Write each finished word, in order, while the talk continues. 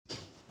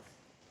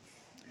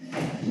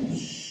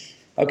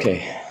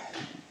Okay,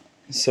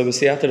 so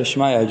b'siyata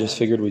d'shmaya, I just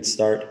figured we'd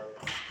start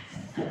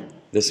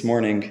this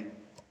morning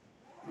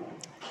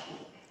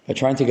by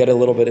trying to get a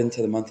little bit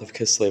into the month of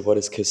Kislev. What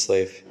is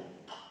Kislev?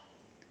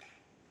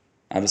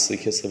 Obviously,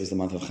 Kislev is the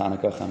month of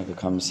Hanukkah. Hanukkah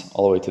comes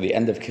all the way to the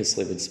end of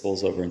Kislev and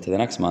spills over into the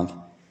next month.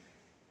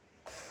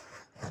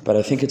 But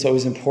I think it's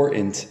always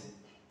important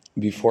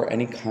before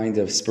any kind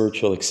of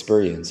spiritual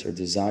experience or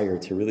desire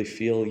to really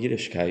feel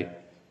Yiddishkeit,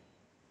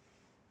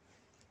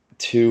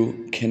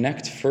 to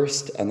connect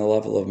first on the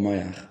level of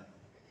moyach.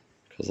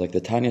 Because like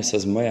the Tanya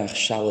says, moyach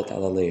shalit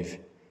ala lev.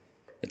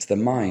 It's the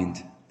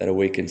mind that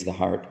awakens the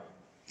heart.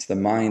 It's the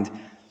mind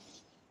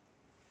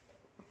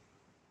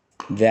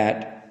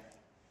that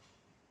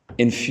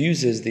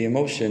infuses the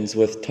emotions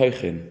with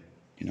toichin,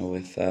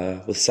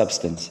 with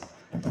substance.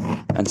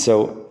 And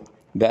so,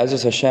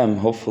 be'ezus Hashem,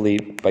 hopefully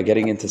by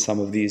getting into some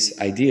of these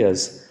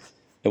ideas,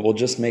 it will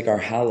just make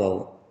our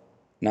Hallel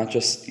not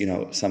just,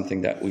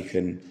 something that we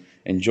can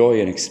enjoy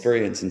and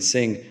experience and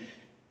sing,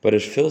 but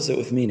it fills it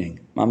with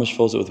meaning. Mamash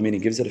fills it with meaning,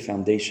 gives it a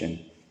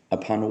foundation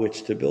upon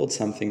which to build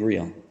something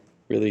real,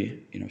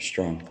 really,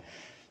 strong.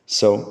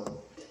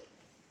 So,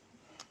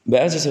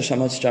 be'ezus Hashem,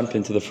 let's jump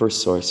into the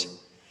first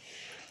source.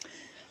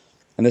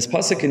 And this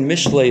pasuk in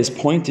Mishlei is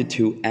pointed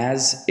to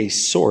as a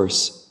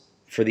source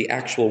for the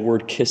actual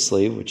word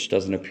Kislev, which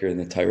doesn't appear in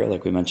the Torah,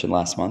 like we mentioned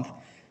last month.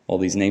 All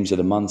these names of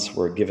the months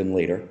were given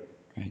later,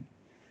 right?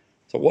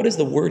 So what is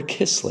the word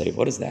Kislev?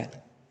 What is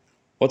that?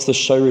 What's the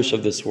shiur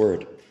of this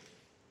word?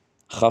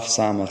 Chaf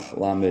Samech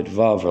Lamed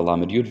Vav or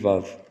Lamed Yud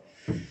Vav.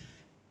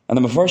 And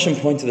the Mefarshim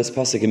point to this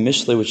pasuk in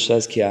Mishlei, which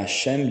says, Ki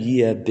Hashem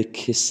yeh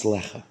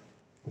b'kislecha.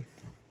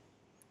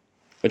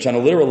 Which on a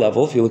literal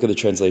level, if you look at the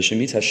translation,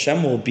 means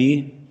Hashem will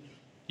be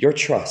your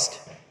trust.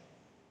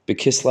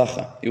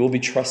 B'kislecha. It will be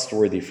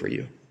trustworthy for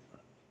you.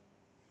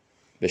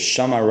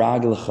 B'shama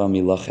raglecha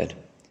milached.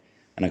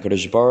 And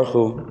HaKadosh Baruch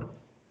Hu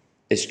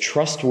is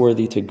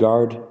trustworthy to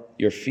guard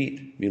your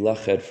feet,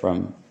 milached,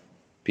 from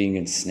being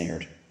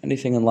ensnared.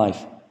 Anything in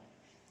life.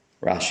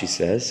 Rashi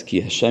says,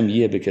 Ki Hashem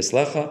yeh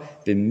b'kislecha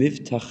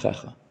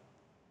b'mivtachecha.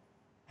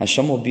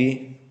 Hashem will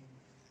be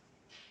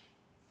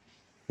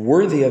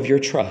worthy of your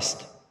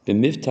trust.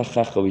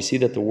 B'mivtachecha. We see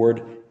that the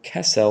word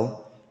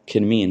kesel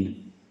can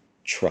mean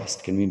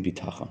trust, can mean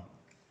bitachon.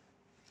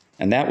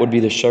 And that would be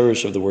the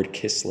shiur of the word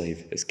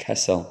Kislev, is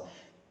kesel,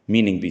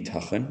 meaning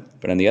bitachon.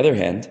 But on the other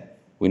hand,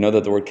 we know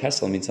that the word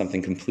kesel means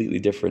something completely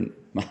different,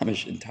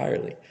 mamish,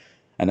 entirely.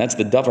 And that's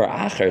the davar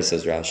acher,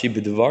 says Rashi,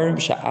 b'dvarim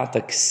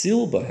sha'ata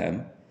ksil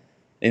bahem,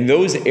 in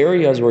those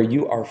areas where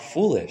you are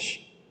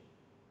foolish.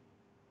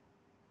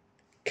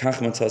 Kach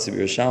matzasi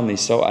b'Yerushalmi,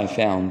 so I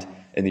found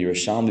in the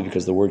Yerushalmi,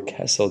 because the word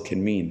kesel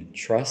can mean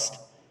trust,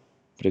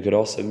 but it could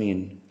also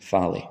mean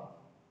folly.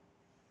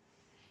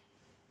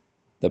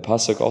 The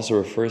pasuk also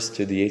refers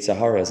to the Yetzer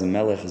Hara as a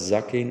melech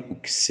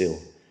zaken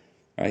uksil,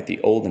 right? The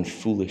old and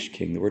foolish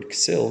king. The word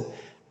ksil,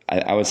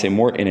 I would say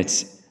more in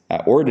its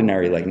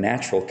ordinary, like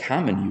natural,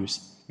 common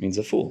use, means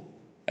a fool,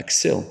 a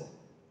ksil.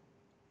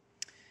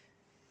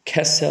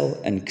 Kesel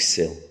and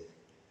ksil.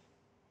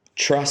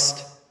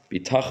 Trust,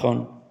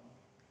 bitachon,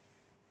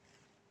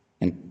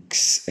 and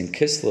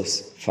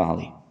kislus,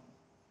 folly.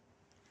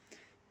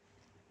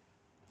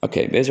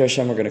 Okay, Be'ezer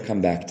Hashem, we're going to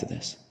come back to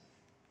this.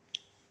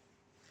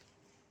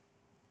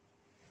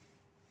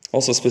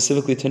 Also,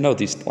 specifically to note,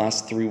 these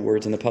last three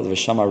words in the pasuk,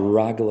 V'shama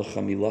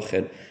raglecha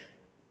milached,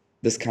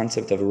 this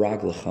concept of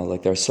raglecha,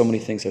 like there are so many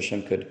things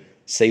Hashem could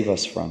save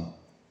us from.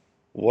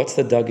 What's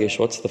the dagish,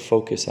 what's the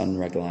focus on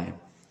raglayim,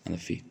 on the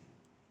feet?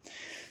 It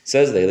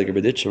says they, like a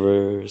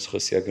b'ditchavers,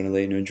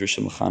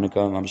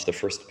 the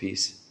first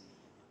piece.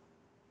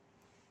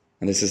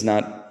 And this is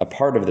not a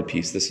part of the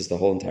piece, this is the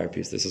whole entire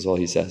piece. This is all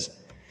he says.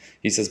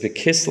 He says,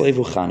 B'kislev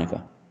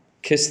u'Chanukah.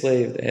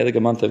 Kislev, the Helig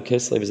month of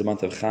Kislev is a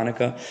month of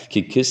Hanukkah.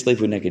 Ki Kislev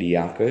u'neged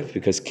Yaakov,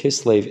 because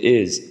Kislev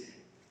is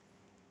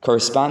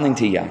corresponding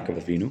to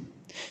Yaakov Avinu.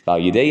 Val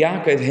Yidei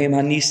Yaakov heim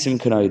hanisim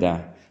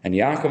k'noida. And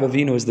Yaakov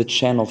Avinu is the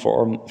channel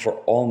for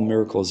all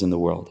miracles in the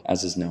world,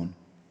 as is known.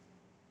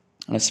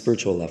 On a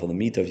spiritual level, the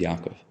meat of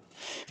Yaakov.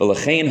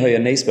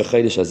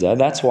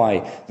 That's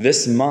why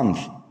this month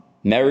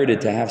merited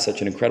to have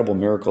such an incredible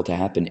miracle to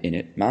happen in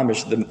it.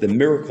 Mamish, the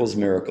miracle's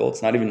miracle.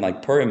 It's not even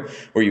like Purim,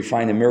 where you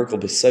find a miracle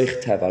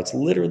b'seich teva. It's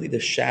literally the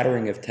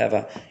shattering of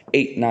teva.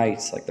 8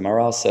 nights, like the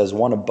Maral says,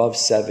 1 above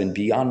 7,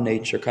 beyond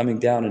nature, coming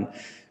down and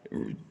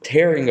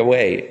tearing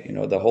away,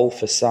 the whole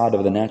facade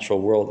of the natural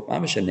world.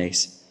 Mamish a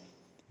nes.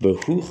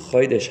 V'hu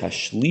chodesh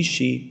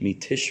hashlishi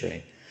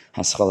mitishrei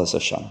haschalas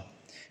Hashem.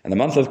 And the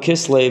month of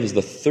Kislev is the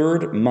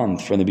 3rd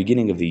month from the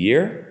beginning of the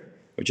year,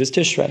 which is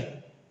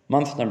Tishrei,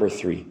 month number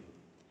 3.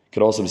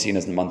 Could also be seen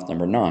as the month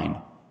number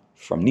 9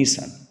 from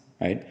Nisan,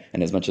 right?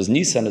 And as much as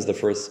Nisan is the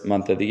first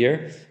month of the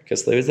year,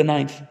 Kislev is the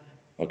 9th.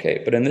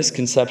 Okay, but in this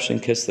conception,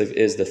 Kislev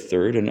is the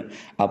 3rd, and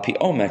al pi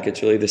omek,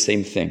 it's really the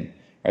same thing.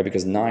 right?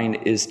 Because 9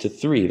 is to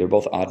 3. They're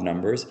both odd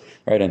numbers,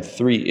 right? And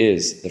 3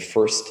 is the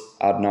first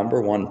odd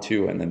number, 1,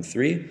 2, and then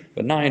 3.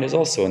 But 9 is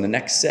also in the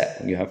next set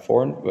when you have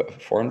 4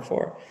 and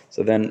 4.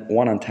 So then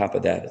 1 on top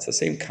of that. It's the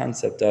same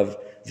concept of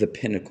the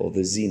pinnacle,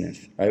 the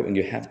zenith, right? When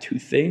you have 2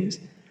 things,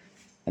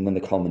 and then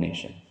the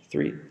culmination,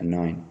 3 and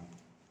 9.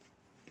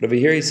 But over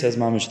here he says,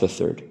 mamish the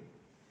third.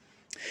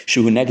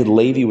 Shuhu neged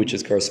Levi, which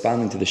is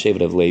corresponding to the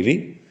Shevet of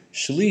Levi.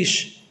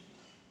 Shlishi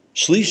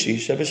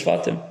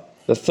shebeshvatim,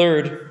 the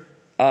third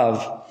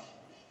of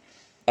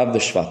the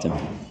Shvatim.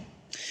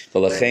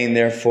 V'lachein,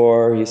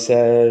 therefore, he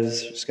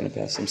says, just going to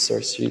pass some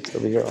source sheets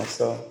over here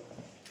also,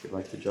 if you'd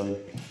like to join.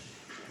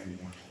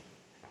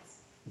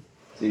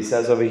 So he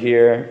says over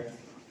here,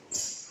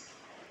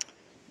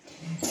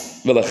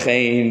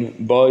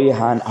 V'lachein boy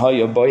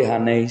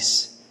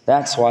hanes.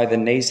 That's why the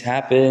nes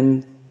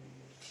happened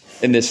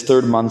in this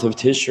third month of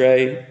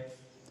Tishrei,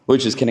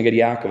 which is Keneged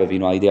Yaakov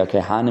Avinu al yidei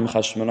kehanim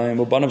chashmonaim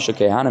ubanav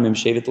shekehanim im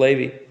shevet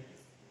Levi.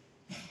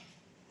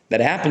 That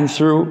happened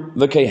through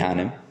the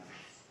kehanim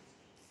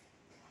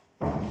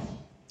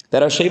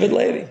that are shevet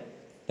Levi,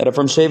 that are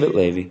from shevet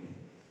Levi.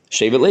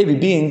 Shevet Levi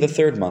being the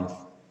third month.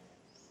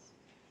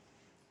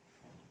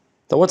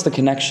 So what's the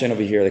connection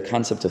over here? The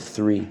concept of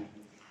 3.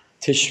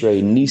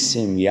 Tishrei,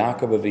 Nisim,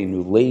 Yaakov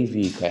Avinu,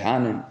 Levi,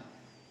 kehanim.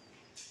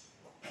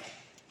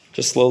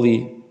 Just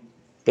slowly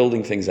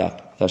building things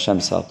up with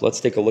Hashem's help. Let's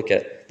take a look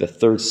at the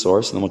third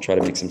source, and then we'll try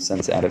to make some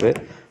sense out of it,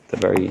 the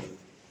very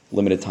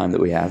limited time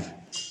that we have.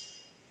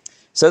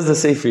 Says the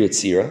Sefer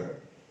Yetzirah,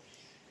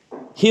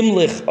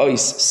 Himlich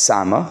ois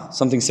samach,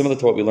 something similar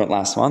to what we learned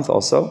last month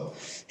also.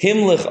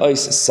 Himlich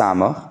ois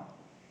samach,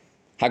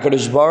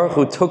 HaKadosh Baruch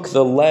Hu took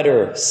the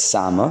letter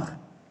samach,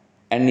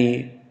 and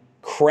he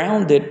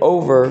crowned it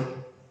over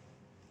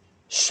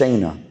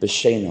shena,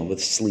 b'shena,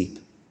 with sleep.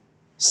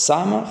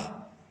 Samach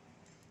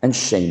and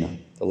shena.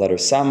 The letter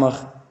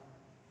samach,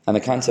 and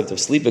the concept of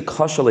sleep,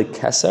 v'kashale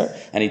keser,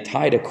 and he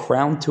tied a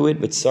crown to it,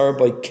 v'tzar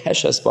by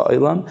keshes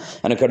ba'olam,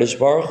 and HaKadosh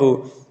Baruch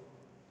Hu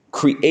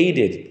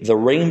created the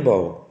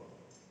rainbow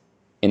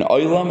in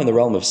olam, in the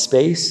realm of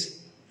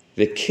space,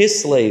 the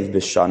Kislev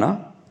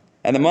b'shana,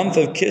 and the month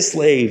of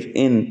Kislev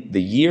in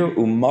the year,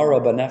 umara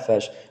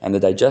b'nefesh, and the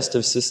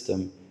digestive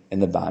system in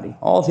the body.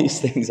 All these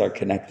things are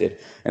connected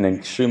in an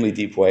extremely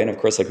deep way, and of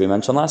course, like we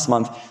mentioned last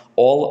month,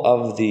 all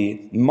of the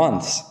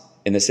months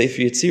in the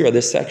Sefer Yetzirah,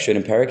 this section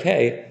in Perek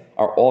Hey,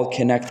 are all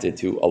connected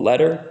to a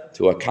letter,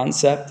 to a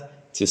concept,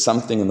 to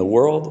something in the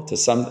world, to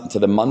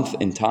the month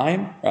in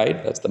time,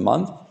 right? That's the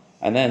month,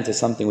 and then to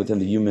something within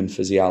the human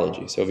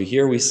physiology. So over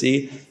here we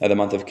see that the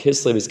month of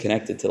Kislev is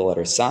connected to the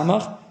letter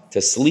Samach,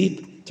 to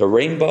sleep, to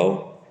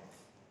rainbow,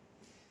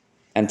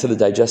 and to the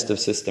digestive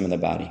system in the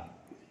body.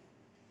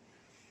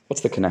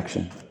 What's the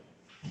connection?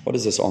 What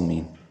does this all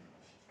mean?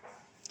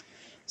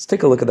 Let's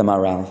take a look at the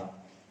Maral.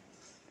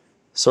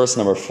 Source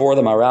number 4,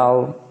 the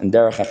Maral in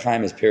Derech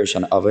HaChaim is Pirush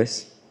on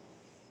Avos,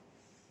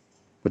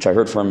 which I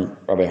heard from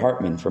Rabbi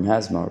Hartman from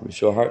Hasma. Rabbi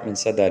Shua Hartman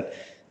said that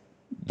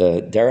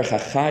the Derech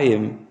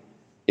HaChaim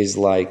is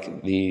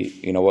like the,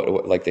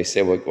 what like they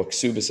say, what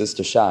Ksubis is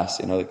to Shas,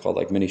 they call it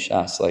like mini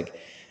Shas, like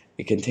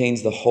it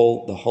contains the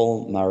whole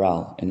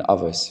Maral in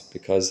Avos,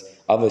 because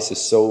Avos is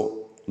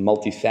so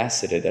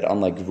multifaceted that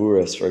unlike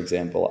Gvuras, for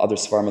example, other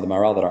Svarim of the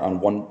Maral that are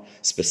on one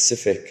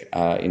specific,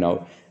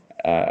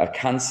 a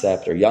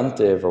concept or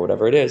yantiv or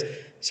whatever it is.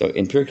 So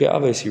in Pirkei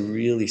Avos, you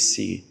really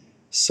see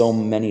so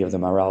many of the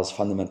Maral's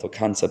fundamental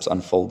concepts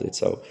unfolded.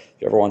 So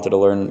if you ever wanted to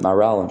learn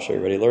Maral, I'm sure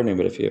you're already learning,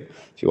 but if you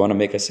want to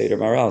make a Seder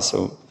Maral,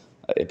 so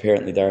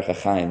apparently Derech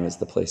HaChaim is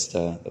the place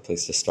to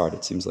start.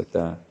 It seems like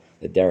the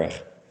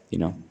Derech,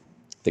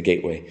 the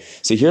gateway.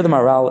 So here the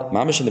Maral,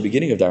 mamish in the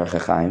beginning of Derech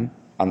HaChaim,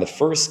 on the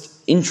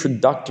first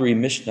introductory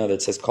Mishnah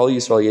that says, Kol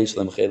Yisrael yesh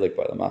lem chelik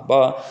b'olam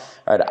haba,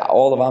 right?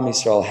 All of Am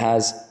Yisrael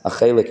has a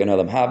chelik in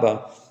olam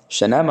haba,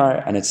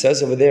 shenemar, and it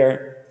says over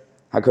there,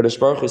 HaKadosh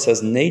Baruch Hu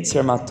says,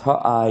 Neitzer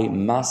mata'ai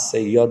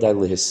maseh yodai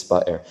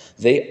lehispa'er.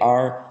 They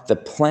are the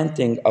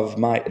planting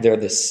of they're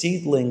the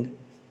seedling,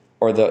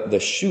 or the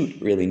shoot,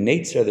 really.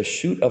 Neitzer, the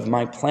shoot of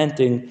my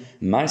planting,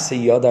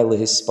 maseh yodai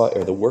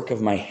lehispa'er, the work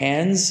of my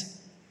hands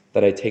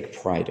that I take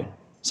pride in.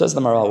 Says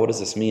the Maral, what does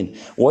this mean?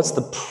 What's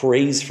the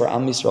praise for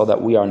Am Yisrael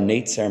that we are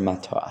Neitzer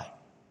Mata'ai?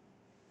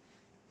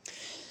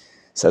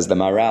 Says the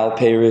Maral,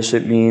 Perish,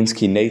 it means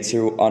Ki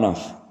Neitzeru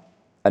Anaf.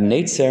 A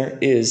Neitzer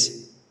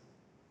is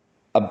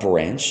a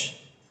branch.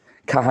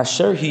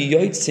 Kahasher hi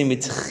yoytze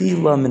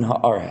mitchila min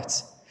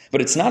ha'aretz.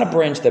 But it's not a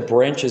branch that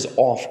branches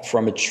off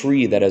from a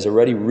tree that has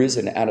already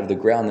risen out of the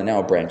ground and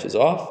now branches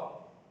off.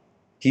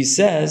 He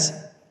says,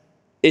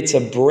 it's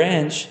a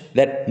branch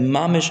that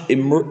mamish,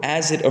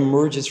 as it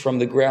emerges from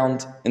the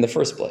ground in the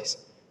first place.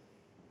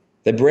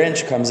 The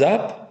branch comes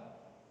up,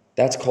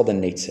 that's called a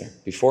neitzer.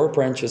 Before it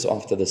branches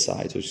off to the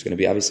sides, which is going to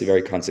be obviously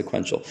very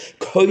consequential.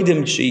 Before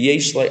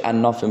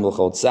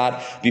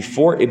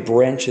it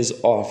branches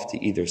off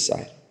to either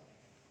side.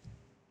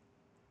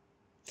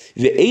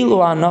 Now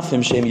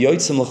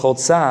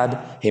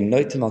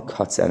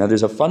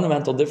there's a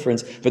fundamental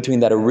difference between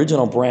that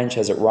original branch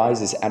as it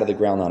rises out of the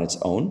ground on its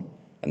own,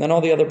 And then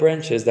all the other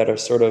branches that are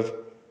sort of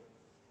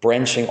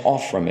branching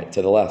off from it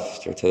to the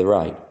left or to the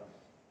right.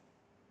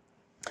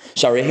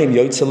 Sharehim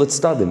yotzeh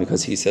litzdadim,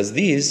 because he says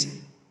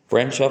these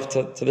branch off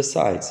to the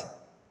sides.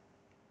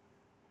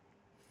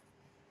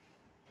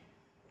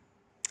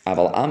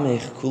 Aval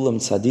amech kulam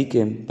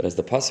tzadikim, but as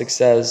the pasuk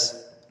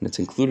says, and it's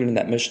included in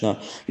that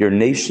Mishnah, your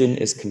nation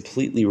is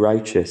completely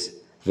righteous.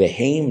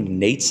 Veheim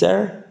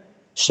neitzer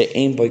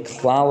she'ein boi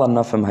klal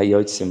anafim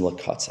hayotzim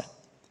lakatzeh.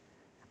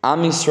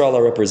 Am Yisrael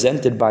are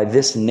represented by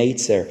this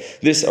neitzer,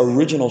 this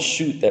original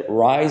shoot that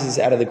rises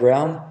out of the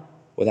ground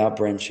without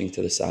branching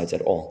to the sides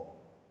at all.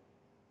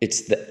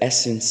 It's the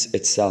essence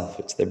itself.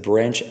 It's the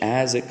branch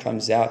as it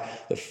comes out,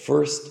 the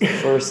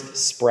first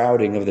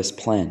sprouting of this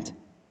plant.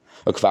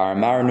 Ukvar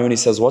Maranuni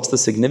says, what's the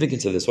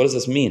significance of this? What does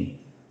this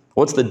mean?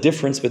 What's the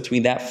difference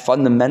between that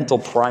fundamental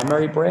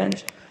primary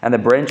branch and the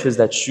branches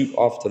that shoot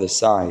off to the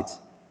sides?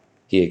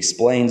 He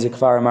explains,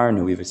 Ukvar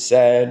Maranu, we've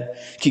said,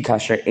 Ki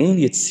kasher ein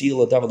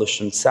yitzil adav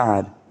l'shem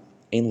tzad,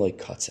 ein loy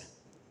katzeh.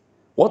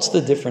 What's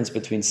the difference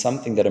between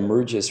something that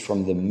emerges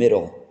from the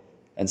middle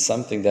and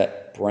something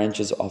that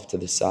branches off to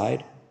the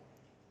side?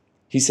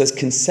 He says,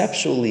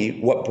 conceptually,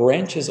 what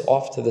branches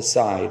off to the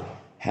side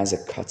has a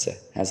katzeh,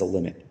 has a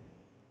limit.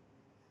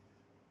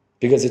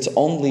 Because it's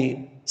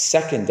only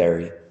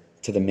secondary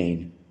to the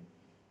main.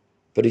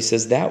 But he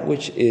says that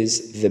which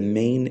is the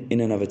main in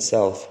and of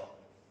itself,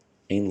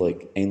 ain't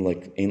like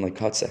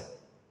katzeh.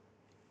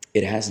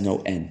 It has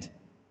no end.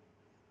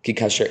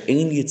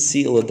 Anything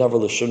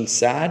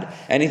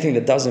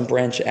that doesn't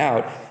branch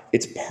out,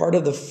 it's part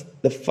of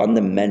the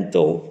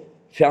fundamental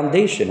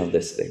foundation of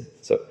this thing.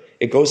 So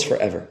it goes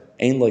forever.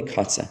 Ain't like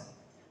katzeh.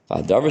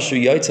 But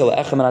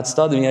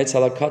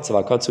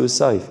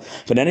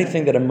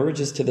anything that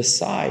emerges to the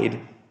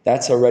side,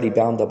 that's already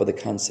bound up with the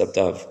concept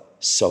of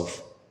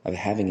sof, of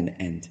having an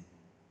end.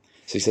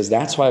 So he says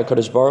that's why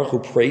HaKadosh Baruch Hu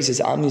praises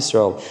Am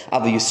Yisrael.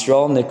 Am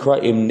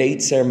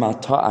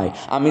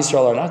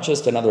Yisrael are not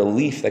just another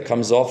leaf that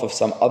comes off of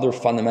some other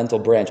fundamental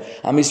branch.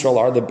 Am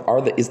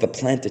Yisrael is the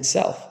plant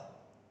itself,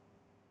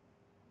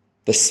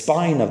 the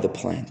spine of the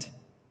plant,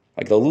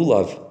 like the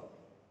lulav.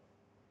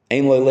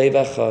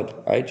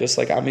 Right? Just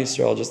like Am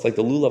Yisrael, just like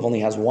the lulav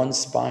only has one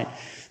spine.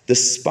 The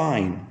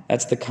spine,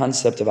 that's the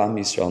concept of Am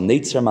Yisrael.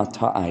 Neitzer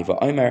mata'ai,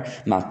 v'omer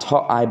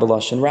mata'ai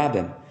b'lashon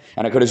rabim.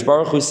 And HaKadosh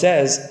Baruch Hu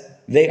says,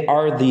 they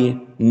are the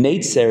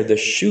neitzer, the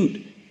shoot,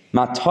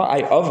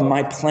 mata'ai, of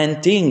my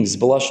plantings,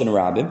 b'lashon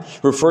rabim,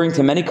 referring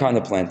to many kind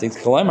of plantings.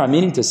 Kalemar,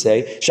 meaning to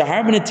say,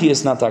 shahar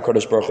b'netiyas not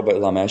HaKadosh Baruch Hu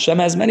b'olam. Hashem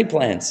has many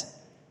plants.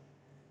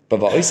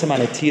 But all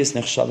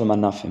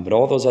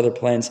those other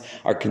plants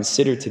are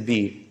considered to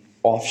be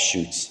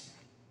offshoots.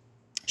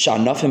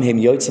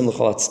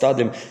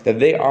 That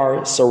they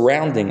are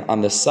surrounding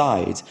on the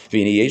sides,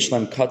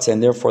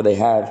 and therefore they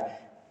have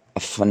a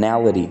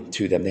finality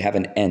to them. They have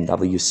an end. But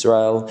Am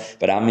Yisrael,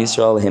 Am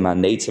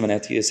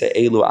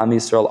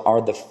Yisrael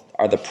are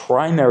the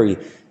primary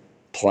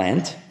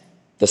plant,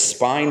 the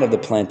spine of the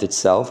plant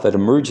itself that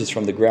emerges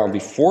from the ground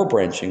before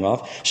branching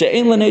off,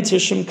 and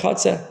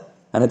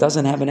it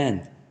doesn't have an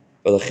end.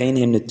 They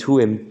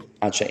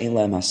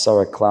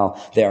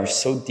are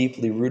so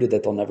deeply rooted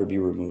that they'll never be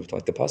removed.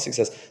 Like the pasuk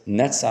says,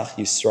 Netzach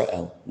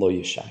Yisrael lo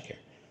yishaker.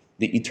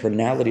 The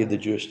eternality of the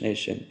Jewish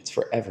nation, it's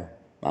forever.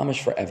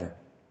 Mamash forever.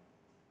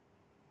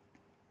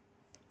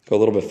 Go a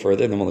little bit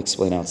further, and then we'll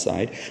explain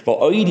outside. And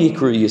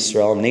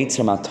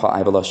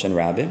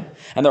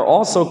they're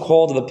also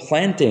called the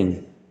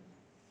planting,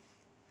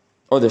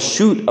 or the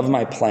shoot of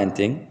my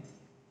planting,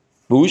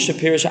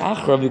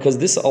 because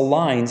this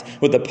aligns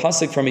with the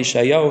pasuk from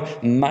Yeshayahu,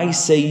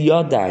 Maaseh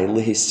Yadai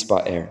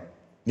lehispa'er.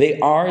 They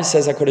are,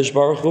 says HaKadosh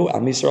Baruch Hu,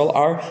 Am Yisrael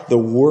are the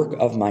work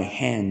of my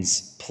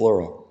hands,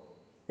 plural.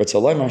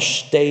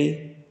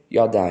 Shtei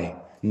Yadai,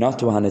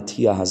 Natu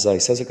Hanatiyah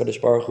Hazai, says HaKadosh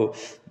Baruch Hu.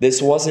 This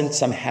wasn't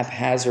some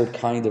haphazard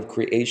kind of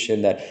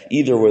creation that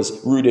either was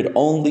rooted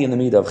only in the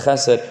midah of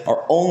chesed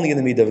or only in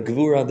the midah of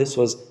gevura. This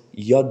was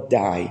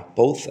Yadai,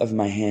 both of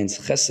my hands,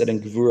 chesed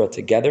and gevura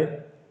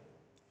together.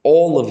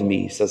 All of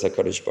me, says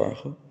HaKadosh Baruch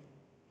Hu.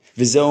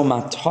 V'zeo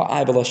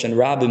mata'ai b'lashon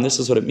rabim. This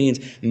is what it means.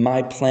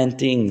 My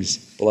plantings,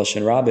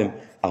 b'lashon rabim,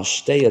 al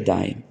shtei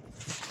yadayim,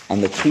 on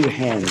the two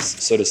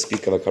hands, so to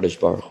speak, of HaKadosh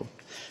Baruch Hu.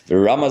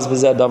 V'ramaz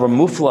b'zeh davar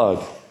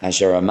muflag,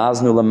 asher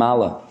ramaznu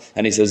lamala.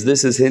 And he says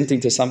this is hinting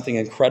to something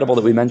incredible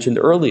that we mentioned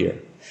earlier.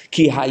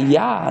 Ki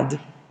hayad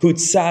hu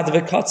tzad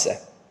v'katzeh.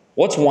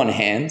 What's one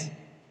hand?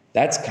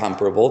 That's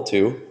comparable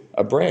to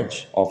a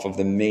branch off of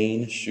the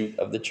main shoot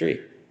of the tree.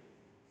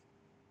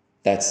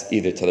 That's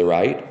either to the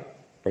right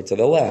or to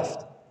the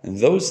left. And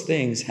those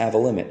things have a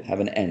limit, have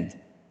an end.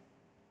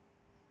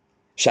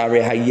 Right,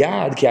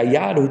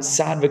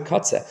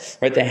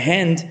 the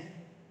hand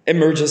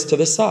emerges to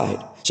the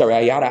side.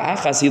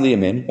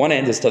 One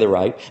hand is to the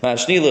right, and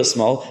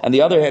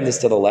the other hand is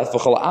to the left.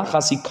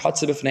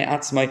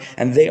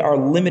 And they are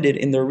limited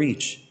in their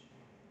reach.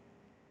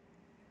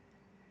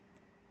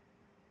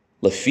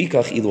 That's why the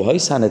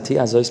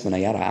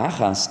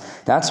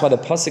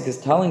pasuk is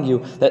telling you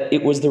that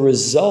it was the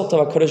result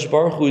of HaKadosh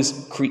Baruch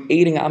Hu's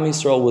creating Am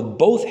Yisrael with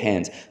both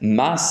hands.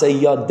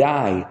 Ma'aseh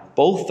yadai,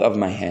 both of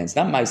my hands,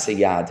 not ma'aseh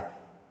yad,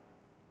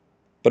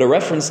 but a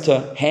reference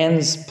to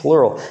hands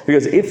plural.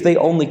 Because if they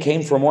only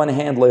came from one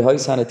hand,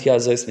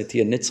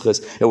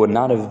 it would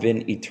not have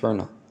been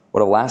eternal. It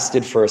would have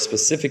lasted for a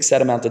specific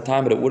set amount of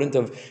time, but it wouldn't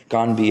have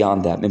gone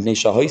beyond that. It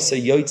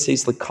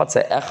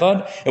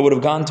would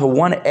have gone to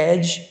one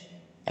edge.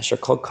 That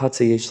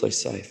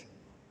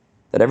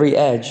every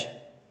edge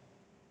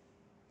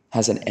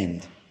has an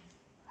end.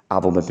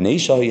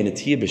 Since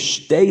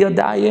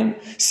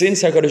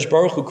HaKadosh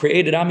Baruch Hu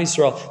created Am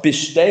Yisrael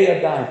b'shtei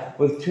yadayim,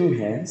 with two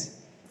hands,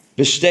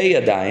 b'shtei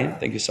yadayim,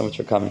 thank you so much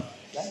for coming.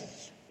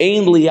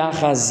 Ein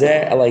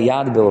liyachazeh el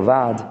hayad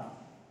bilvad,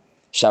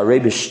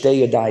 sharei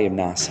b'shtei yadayim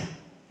nasa.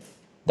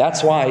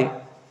 That's why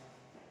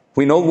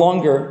we no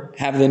longer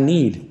have the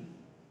need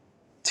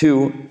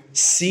to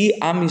see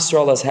Am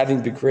Yisrael as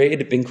having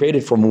been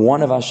created from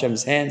one of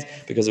Hashem's hands,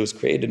 because it was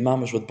created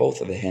mamash with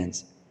both of the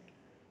hands.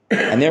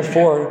 And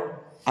therefore,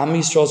 Am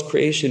Yisrael's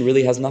creation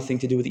really has nothing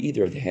to do with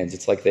either of the hands.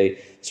 It's like they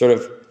sort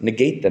of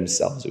negate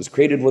themselves. It was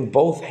created with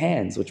both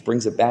hands, which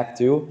brings it back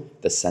to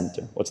the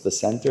center. What's the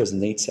center? Is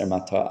Neitzer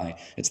Mata'ai.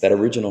 It's that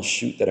original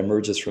shoot that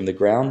emerges from the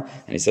ground.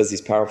 And he says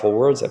these powerful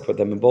words, I put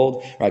them in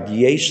bold. Rag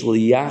yesh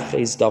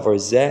liyaches davar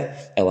zeh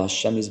el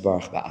Hashem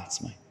yizbarach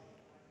ba'atzmai.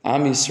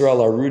 Am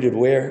Yisrael are rooted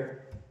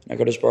where? In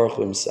HaKadosh Baruch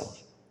Hu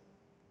himself.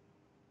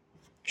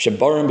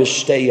 Shebarim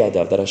b'shtei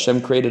yadav, that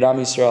Hashem created Am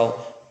Yisrael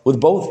with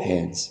both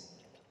hands.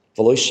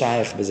 V'lo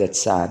shayach b'zeh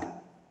tzad.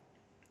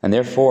 And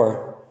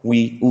therefore,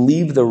 we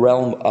leave the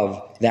realm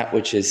of that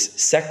which is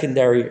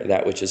secondary, or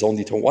that which is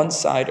only to one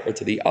side or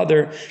to the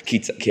other,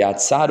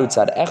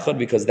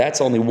 because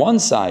that's only one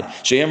side.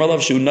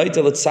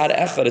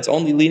 It's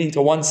only leading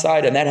to one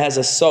side, and that has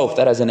a sof,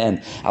 that has an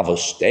end. But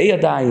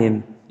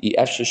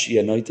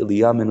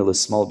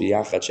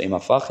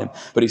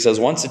he says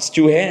once it's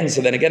two hands,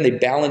 so then again they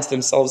balance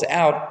themselves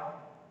out,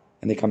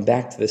 and they come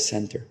back to the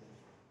center.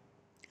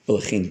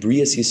 That's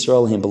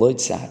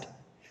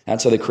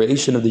why the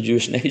creation of the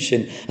Jewish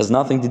nation has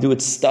nothing to do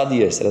with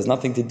studious. It has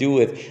nothing to do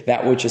with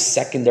that which is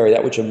secondary,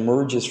 that which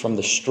emerges from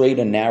the straight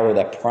and narrow,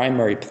 that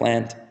primary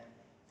plant.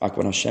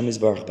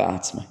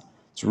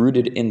 It's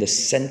rooted in the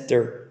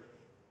center,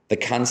 the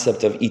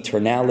concept of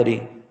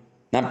eternality,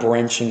 not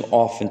branching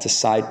off into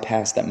side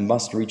paths that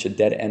must reach a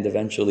dead end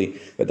eventually,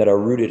 but that are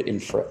rooted in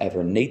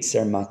forever.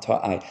 Neitzer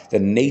mata'ai, the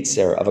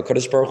neitzer of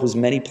HaKadosh Baruch Hu's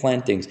many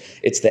plantings.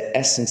 It's the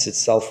essence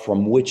itself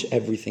from which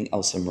everything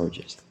else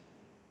emerges.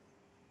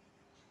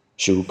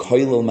 That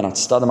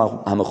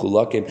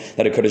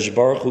HaKadosh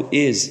Baruch Hu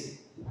is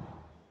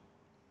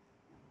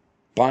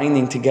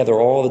binding together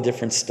all the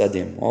different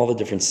stadim, all the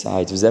different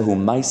sides.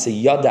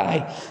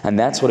 And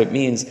that's what it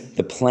means,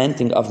 the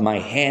planting of my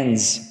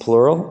hands,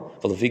 plural.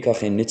 And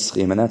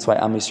that's why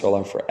Am Yisrael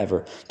are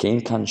forever.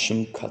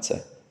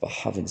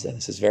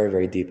 This is very,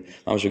 very deep.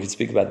 We could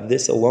speak about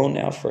this alone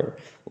now for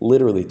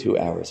literally 2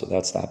 hours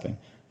without stopping.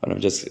 But I'm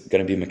just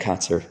going to be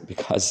mekatzer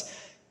because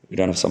we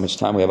don't have so much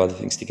time. We have other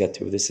things to get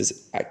to.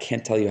 I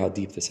can't tell you how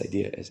deep this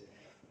idea is.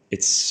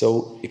 It's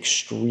so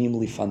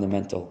extremely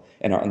fundamental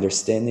in our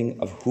understanding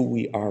of who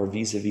we are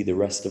vis-a-vis the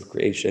rest of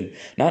creation.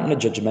 Not in a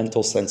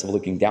judgmental sense of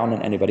looking down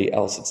on anybody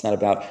else. It's not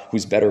about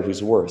who's better,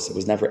 who's worse. It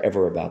was never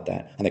ever about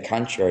that. On the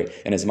contrary,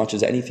 and as much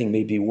as anything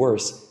may be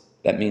worse,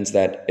 that means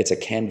that it's a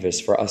canvas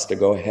for us to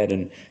go ahead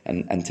and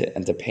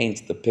to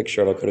paint the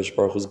picture of HaKadosh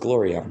Baruch Hu's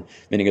glory on.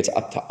 Meaning it's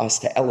up to us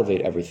to elevate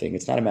everything.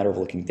 It's not a matter of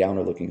looking down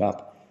or looking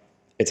up.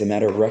 It's a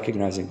matter of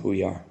recognizing who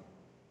we are.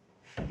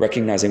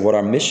 Recognizing what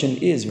our mission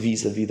is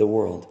vis-a-vis the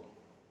world.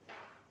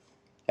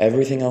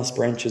 Everything else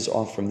branches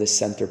off from this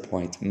center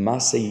point.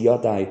 Maseh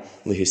yadai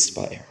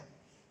lihispaer.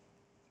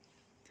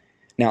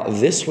 Now,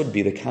 this would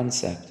be the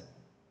concept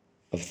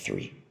of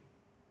three.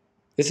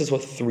 This is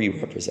what three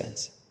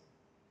represents.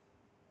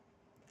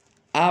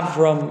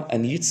 Avram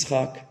and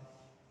Yitzchak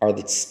are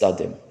the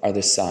tzadim, are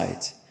the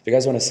sides. If you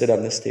guys want to sit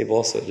on this table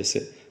also, just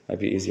sit. Might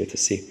be easier to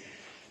see.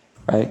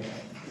 Right?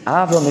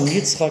 Avram and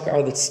Yitzchak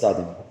are the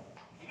tzadim,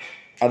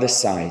 are the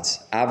sides.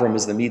 Avram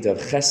is the midah of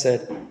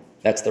chesed,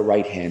 that's the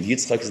right hand.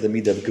 Yitzchak is the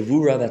midah of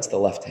gevura, that's the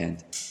left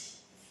hand.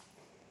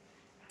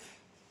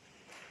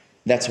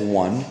 That's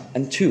 1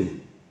 and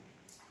 2.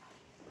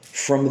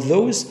 From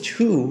those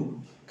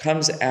two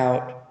comes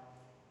out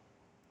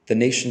the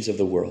nations of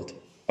the world,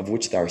 of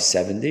which there are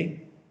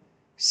 70.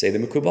 Say the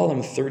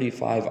Mekubalim,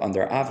 35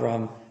 under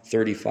Avram,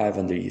 35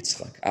 under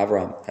Yitzchak.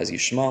 Avram has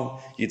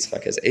Yishmael,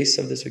 Yitzchak has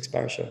Esav, this week's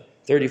parsha.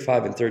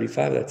 35 and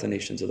 35, that's the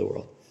nations of the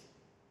world.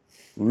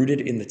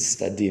 Rooted in the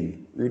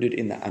tzadim, rooted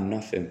in the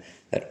anafim,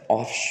 that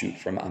offshoot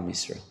from Am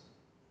Yisrael.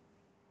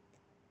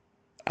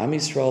 Am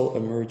Yisrael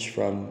emerged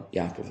from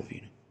Yaakov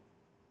Avinu.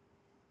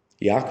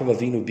 Yaakov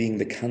Avinu being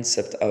the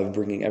concept of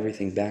bringing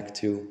everything back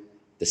to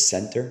the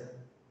center,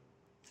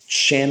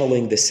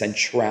 channeling the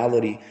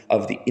centrality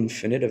of the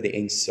infinite, of the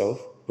Ein Sof,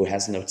 who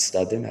has no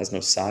tzadim, has no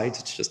sides,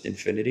 it's just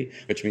infinity,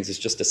 which means it's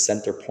just a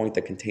center point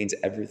that contains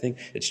everything.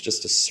 It's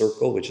just a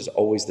circle, which is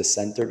always the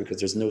center because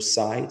there's no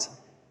sides.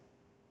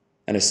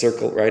 And a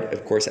circle, right?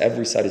 Of course,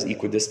 every side is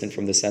equidistant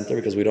from the center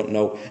because we don't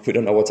know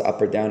what's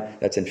up or down.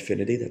 That's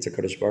infinity. That's a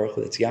Kodesh Baruch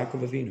Hu. That's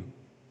Yaakov Avinu.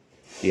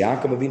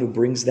 Yaakov Avinu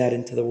brings that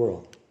into the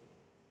world.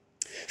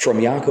 From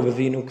Yaakov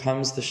Avinu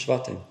comes the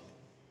Shvatim.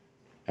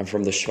 And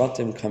from the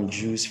Shvatim come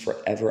Jews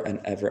forever and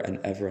ever and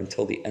ever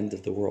until the end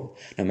of the world.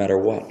 No matter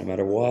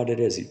what it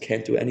is. You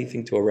can't do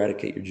anything to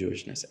eradicate your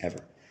Jewishness, ever.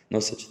 No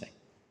such thing.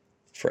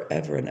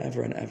 Forever and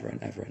ever and ever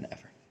and ever and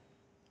ever.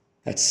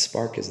 That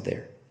spark is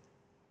there.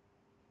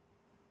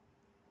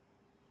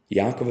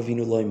 Yaakov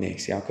Avinu loy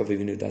makes. Yaakov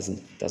Avinu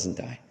doesn't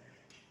die.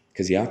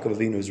 Because Yaakov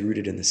Avinu is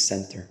rooted in the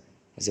center,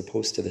 as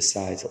opposed to the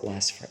sides that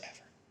last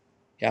forever.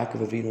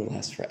 Yaakov Avinu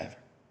lasts forever.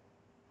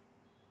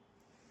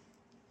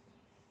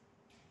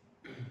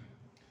 So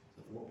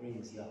what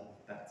brings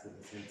Yaakov back to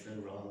the center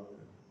rather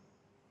than,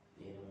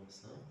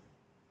 so?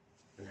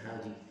 And how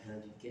do you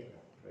get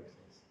that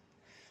process?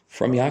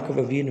 From Yaakov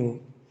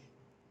Avinu,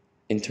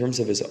 in terms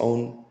of his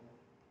own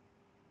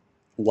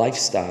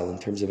lifestyle, in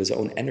terms of his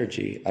own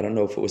energy, I don't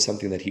know if it was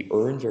something that he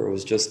earned or it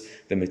was just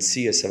the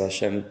Metzias of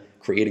Hashem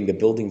creating the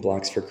building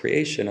blocks for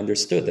creation,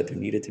 understood that there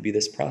needed to be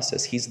this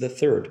process. He's the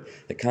third.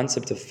 The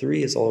concept of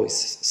three is always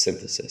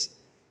synthesis.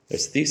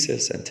 There's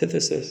thesis,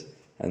 antithesis,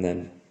 and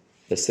then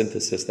the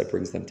synthesis that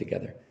brings them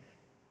together.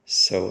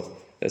 So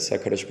that's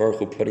HaKadosh Baruch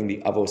Hu putting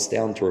the avos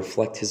down to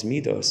reflect his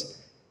midos.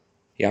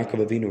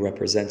 Yaakov Avinu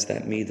represents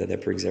that midah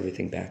that brings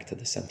everything back to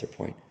the center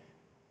point.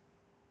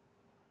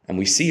 And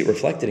we see it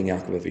reflected in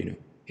Yaakov Avinu.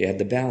 He had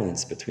the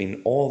balance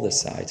between all the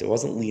sides. It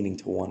wasn't leaning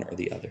to one or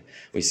the other.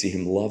 We see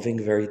him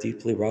loving very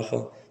deeply,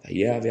 Rachel,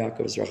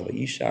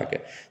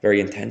 very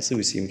intensely.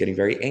 We see him getting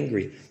very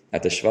angry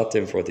at the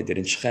Shvatim for what they did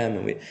in Shechem.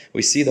 And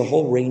we see the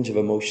whole range of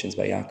emotions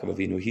by Yaakov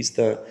Avinu. He's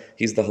the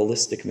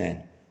holistic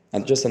man,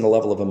 not just on the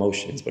level of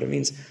emotions, but it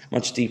means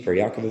much deeper.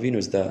 Yaakov Avinu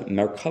is the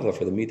Merkava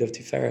for the Midah of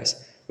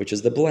Tiferes, which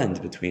is the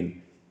blend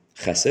between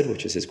Chesed,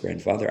 which is his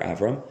grandfather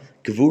Avram,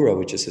 Gevura,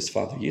 which is his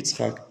father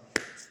Yitzchak.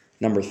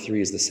 Number 3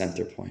 is the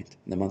center point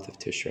in the month of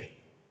Tishrei.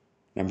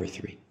 Number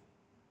 3.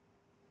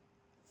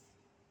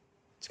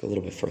 Let's go a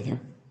little bit further.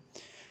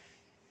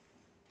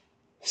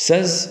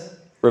 Says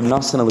Rav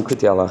Nassan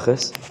Alikutei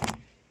Halachos,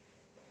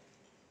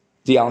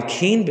 the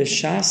Alkein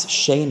b'shas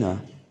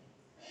Sheina,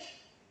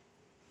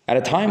 at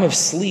a time of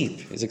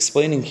sleep, is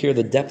explaining here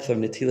the depth of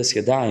Netilas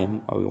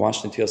Yadayim, or we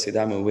wash Netilas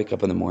Yadayim when we wake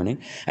up in the morning.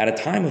 At a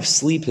time of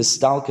sleep, his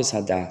stalkus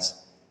hadas.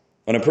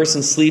 When a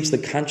person sleeps, the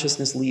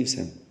consciousness leaves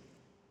him.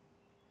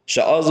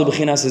 There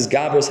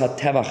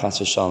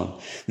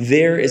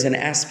is an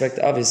aspect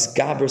of his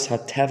gabras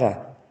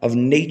hateva, of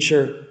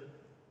nature,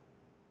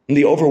 and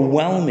the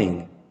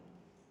overwhelming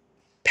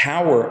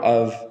power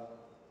of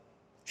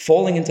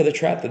falling into the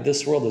trap that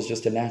this world is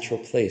just a natural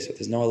place, that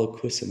there's no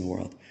elokus in the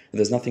world, that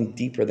there's nothing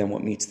deeper than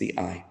what meets the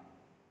eye.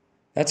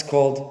 That's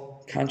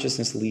called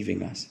consciousness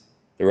leaving us.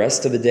 The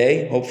rest of the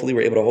day, hopefully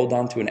we're able to hold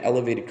on to an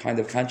elevated kind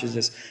of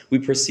consciousness. We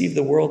perceive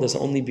the world as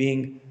only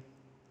being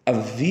a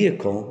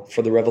vehicle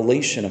for the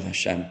revelation of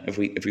Hashem, if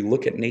we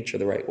look at nature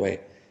the right way.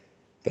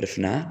 But if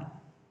not,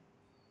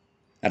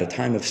 at a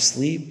time of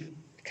sleep,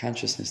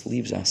 consciousness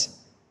leaves us.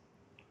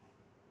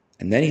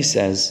 And then he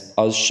says,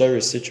 and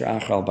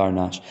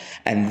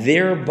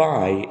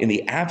thereby, in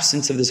the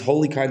absence of this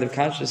holy kind of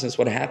consciousness,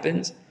 what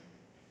happens?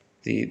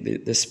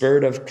 The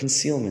spirit of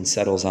concealment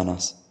settles on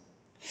us.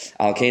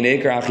 And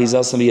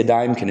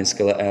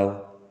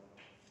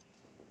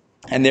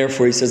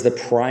therefore, he says, the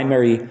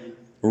primary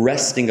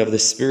resting of the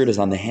spirit is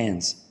on the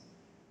hands.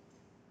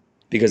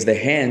 Because the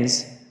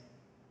hands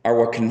are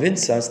what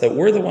convince us that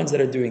we're the ones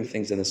that are doing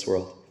things in this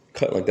world.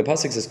 Like the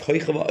pasuk says,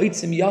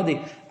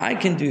 I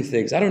can do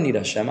things. I don't need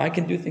Hashem. I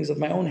can do things with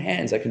my own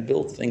hands. I can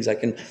build things. I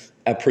can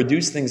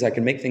produce things. I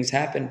can make things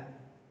happen.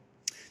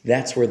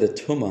 That's where the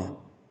tumah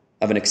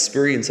of an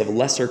experience of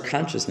lesser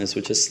consciousness,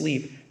 which is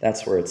sleep,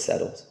 that's where it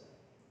settles.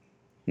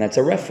 And that's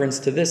a reference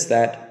to this,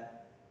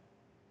 that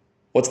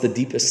what's the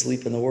deepest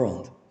sleep in the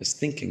world? Is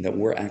thinking that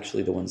we're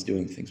actually the ones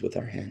doing things with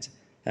our hands.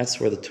 That's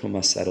where the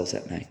tumah settles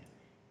at night.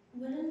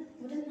 Wouldn't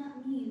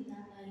that mean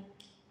that, like,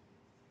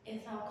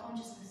 if our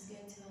consciousness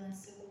goes to a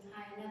so-called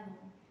higher level,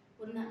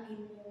 wouldn't that be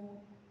more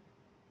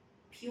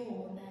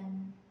pure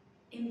than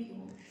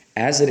impure?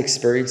 As it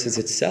experiences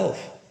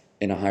itself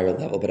in a higher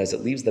level, but as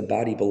it leaves the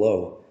body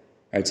below,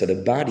 right? So the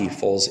body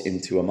falls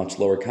into a much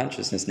lower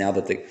consciousness now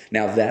that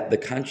the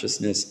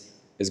consciousness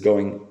is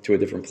going to a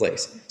different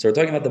place. So we're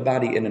talking about the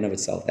body in and of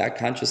itself. That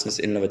consciousness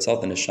in and of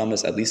itself, the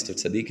neshamas, at least of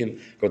tzaddikim,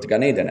 go to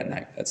Gan Eden at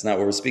night. That's not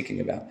what we're speaking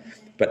about.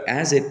 But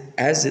as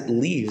it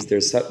leaves,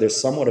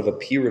 there's somewhat of a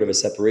period of a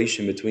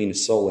separation between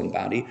soul and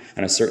body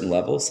on a certain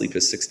level. Sleep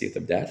is 60th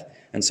of death.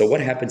 And so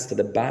what happens to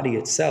the body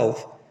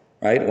itself,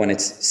 right, when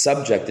it's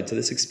subjected to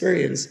this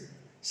experience?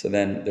 So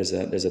then there's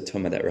a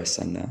tumah that rests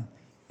on the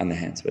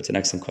hands. But it's an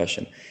excellent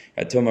question.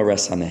 Tumah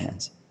rests on the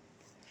hands.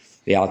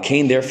 The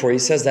Alkane, therefore, he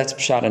says that's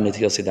pshat and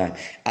netilas yadayim.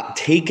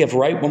 Take if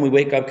right when we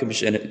wake up, we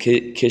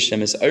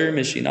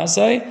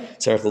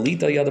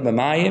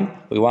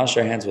wash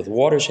our hands with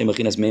water,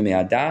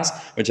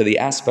 which are the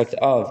aspect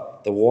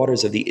of the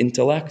waters of the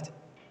intellect,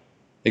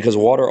 because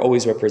water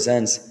always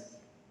represents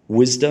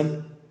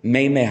wisdom.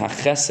 Meimei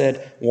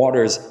hachesed,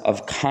 waters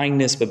of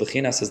kindness,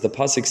 bebechinas, as the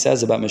pasuk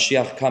says about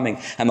Mashiach coming,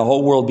 and the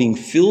whole world being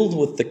filled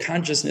with the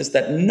consciousness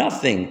that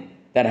nothing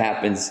that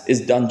happens is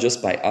done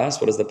just by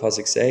us. What does the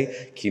pasuk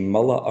say? Ki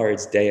mala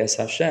aretz deis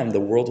Hashem. The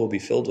world will be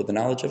filled with the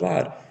knowledge of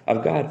God.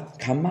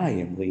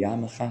 Kamayim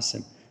liyam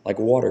chasim, like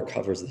water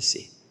covers the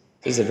sea.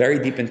 There's a very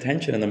deep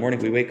intention. In the morning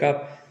we wake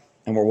up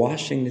and we're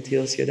washing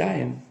netilas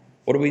yadayim.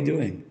 What are we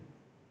doing?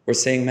 We're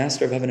saying,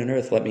 Master of heaven and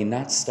earth, let me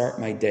not start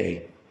my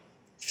day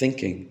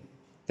thinking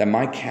that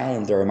my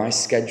calendar or my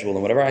schedule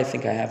and whatever I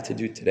think I have to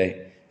do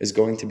today is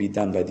going to be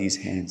done by these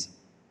hands.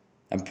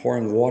 I'm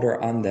pouring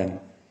water on them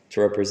to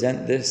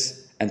represent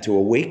this and to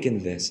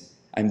awaken this.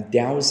 I'm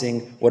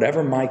dousing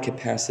whatever my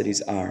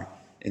capacities are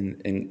in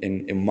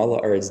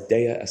Mala Aretz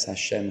Deya as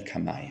Hashem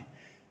Kamayim,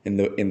 in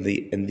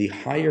the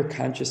higher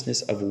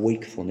consciousness of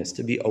wakefulness,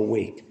 to be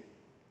awake,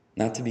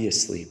 not to be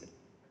asleep.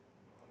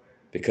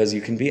 Because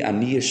you can be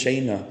Ani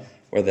Yeshena,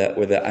 where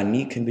the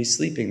Ani can be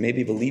sleeping.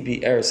 Maybe the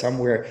Libi air,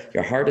 somewhere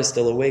your heart is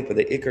still awake, but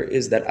the Ikar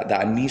is that the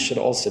Ani should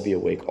also be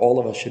awake. All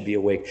of us should be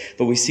awake.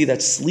 But we see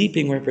that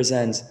sleeping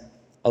represents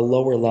a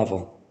lower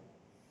level.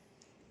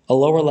 A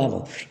lower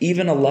level.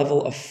 Even a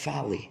level of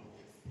folly.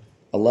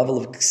 A level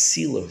of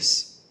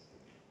ksilos.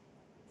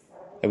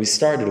 That we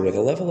started with.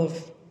 A level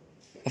of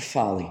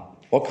folly.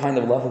 What kind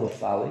of level of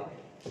folly?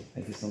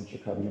 Thank you so much for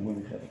coming.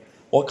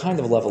 What kind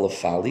of level of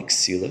folly?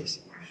 Ksilos.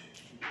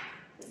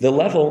 The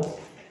level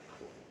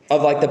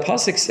of, like the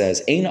pasuk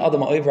says, Ein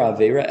adam oivra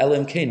aveira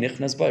elim kein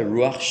nichnas by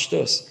ruach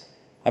shtus.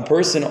 A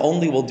person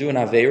only will do an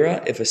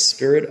aveira if a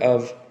spirit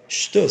of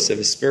shtus, if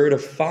a spirit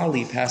of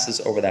folly passes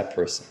over that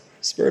person.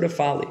 Spirit of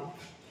folly.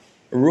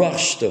 Ruach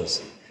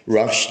shtus.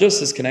 Ruach shtus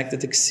is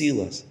connected to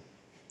ksilas,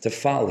 to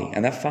folly,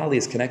 and that folly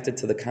is connected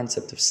to the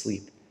concept of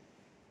sleep.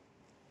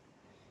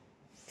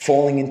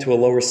 Falling into a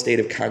lower state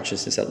of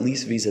consciousness, at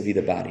least vis-a-vis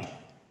the body.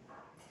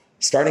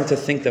 Starting to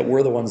think that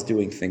we're the ones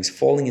doing things,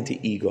 falling into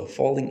ego,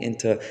 falling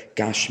into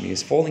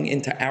gashmias, falling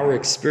into our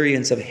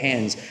experience of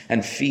hands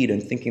and feet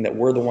and thinking that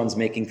we're the ones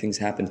making things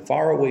happen,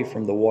 far away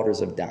from the waters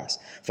of das,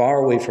 far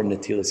away from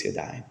netilas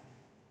yadayim,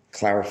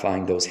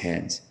 clarifying those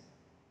hands.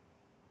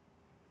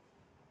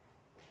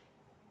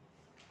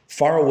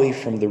 Far away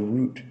from the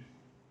root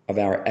of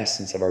our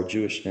essence, of our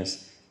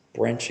Jewishness,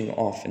 branching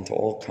off into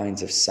all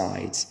kinds of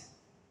sides.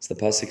 As the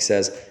pasuk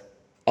says,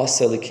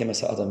 Asa likim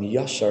asa adam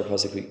yashar,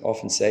 pasuk we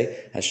often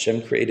say,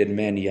 Hashem created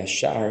man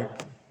yashar,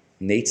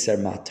 neitzer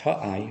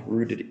mata'ai,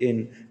 rooted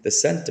in the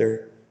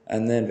center,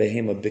 and then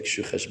vehema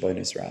bikshu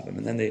cheshbonos rabim.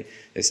 And then they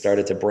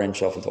started to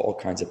branch off into all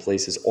kinds of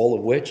places, all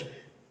of which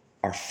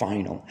are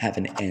final, have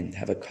an end,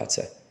 have a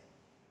katzah.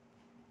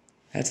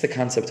 That's the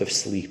concept of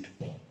sleep.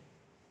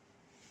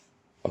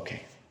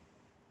 Okay.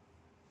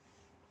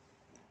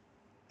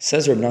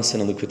 Says Reb Nassan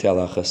in Likutei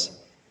Halachos,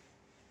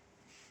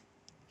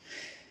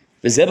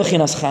 this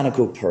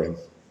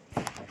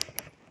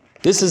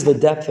is the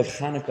depth of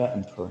Chanukah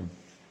and Purim.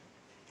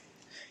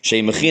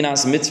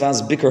 Shemechinas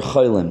mitzvahs bikkur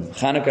cholim.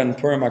 Chanukah and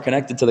Purim are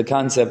connected to the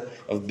concept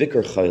of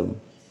bikkur cholim.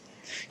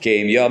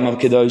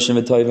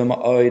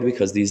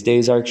 Because these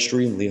days are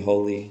extremely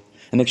holy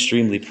and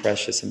extremely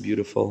precious and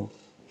beautiful.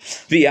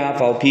 But you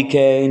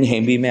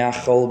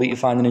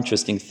find an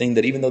interesting thing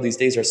that even though these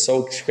days are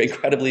so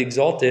incredibly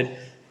exalted,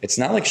 it's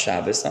not like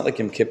Shabbos, it's not like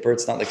Yom Kippur,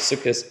 it's not like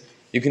Sukkot.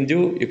 You can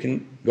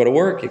go to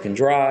work, you can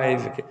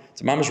drive.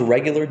 It's mamash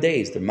regular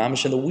days. They're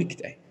mamash in the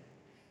weekday.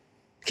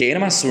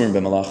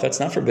 It's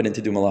not forbidden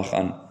to do malach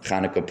on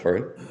Chanukah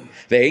Purim.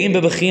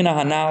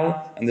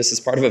 And this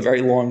is part of a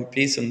very long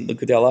piece in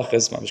Likutei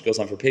Halachos. Mamash goes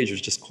on for pages,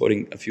 just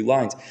quoting a few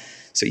lines.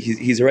 So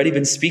he's already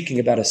been speaking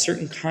about a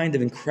certain kind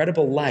of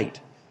incredible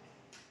light.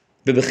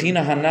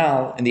 Bebechina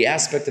hanal, in the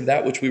aspect of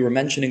that which we were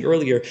mentioning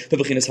earlier,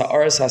 bebechinas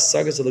ha'aras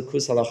ha'sagas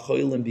alakus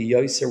halacholim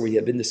biyoser, where he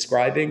had been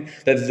describing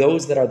that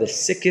those that are the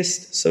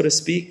sickest, so to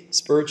speak,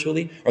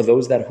 spiritually, are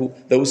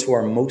those who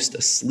are most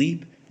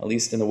asleep, at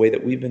least in the way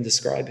that we've been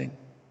describing.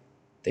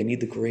 They need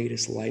the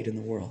greatest light in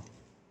the world.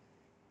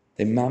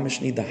 They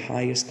mamish need the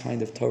highest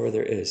kind of Torah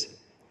there is.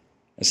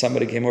 And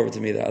somebody came over to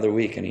me the other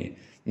week and he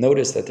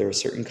noticed that there were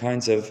certain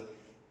kinds of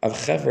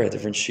chevra,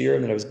 different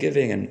shiurim that I was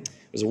giving, and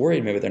was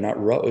worried maybe they're not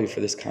ra'ui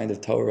for this kind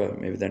of Torah,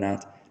 maybe they're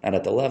not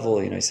at the level.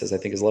 He says, I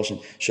think his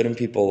lashon, shouldn't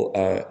people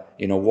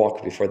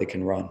walk before they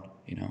can run?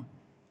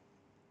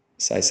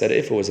 So I said,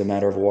 if it was a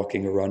matter of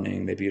walking or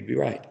running, maybe you'd be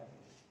right.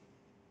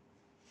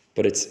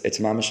 But it's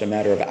mamash a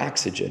matter of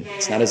oxygen.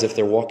 It's not as if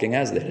they're walking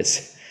as it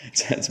is.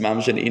 It's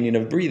mamash an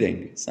inyan of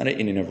breathing. It's not an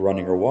inyan of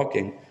running or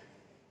walking.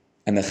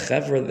 And the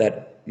chevra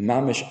that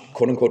mamash,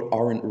 quote unquote,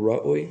 aren't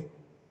ra'ui,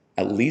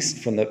 at least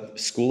from the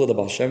school of the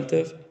Baal Shem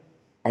Tov,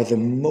 are the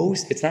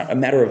most, it's not a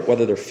matter of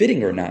whether they're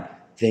fitting or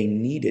not. They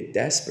need it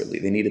desperately.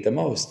 They need it the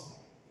most.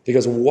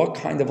 Because what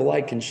kind of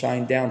light can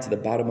shine down to the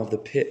bottom of the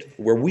pit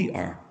where we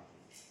are?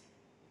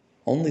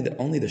 Only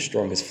the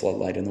strongest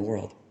floodlight in the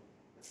world.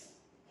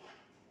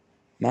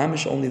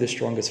 Mamish, only the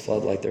strongest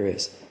floodlight there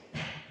is.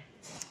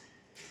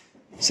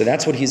 So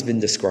that's what he's been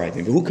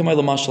describing. And he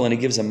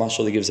gives a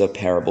mashal, he gives a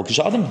parable.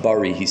 Adam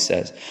bari, he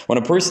says, when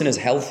a person is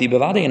healthy,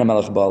 certainly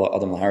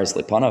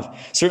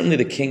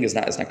the king is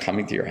not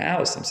coming to your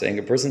house. I'm saying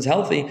a person's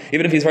healthy,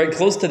 even if he's very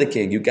close to the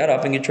king. You get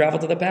up and you travel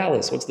to the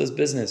palace. What's this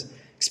business?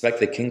 Expect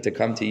the king to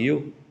come to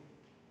you?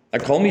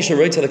 Whoever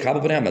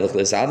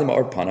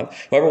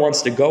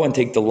wants to go and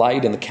take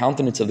delight in the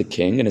countenance of the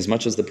king, and as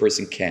much as the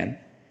person can,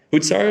 you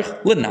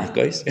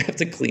have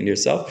to clean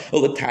yourself,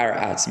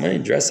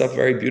 and dress up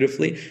very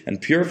beautifully,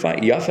 and purify,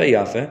 and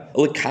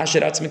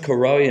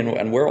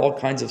wear all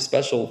kinds of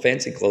special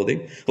fancy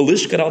clothing,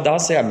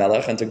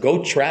 and to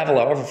go travel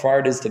however far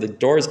it is to the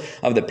doors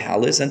of the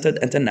palace, and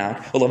to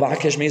knock,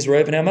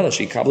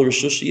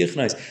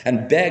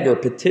 and beg or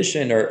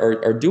petition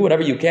or do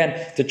whatever you can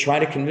to try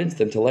to convince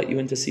them to let you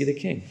in to see the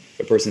king, if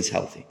a person's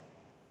healthy.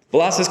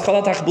 And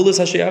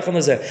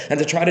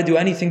to try to do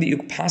anything that you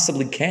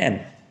possibly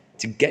can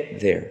to get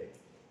there.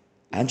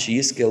 Until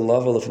he's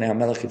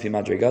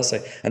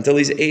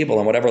able,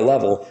 on whatever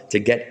level, to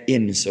get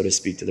in, so to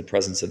speak, to the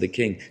presence of the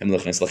king.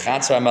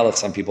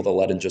 Some people they'll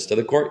let in just to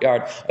the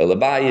courtyard,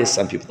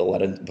 some people they'll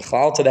let in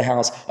to the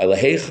house,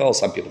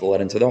 some people they'll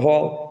let into the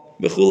hall,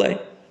 so that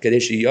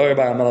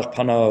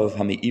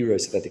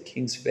the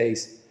king's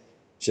face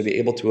should be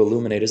able to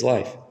illuminate his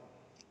life.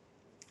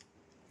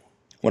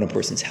 When a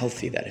person's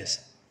healthy, that is.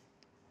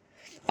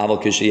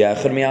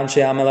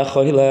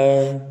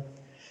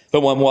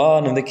 But when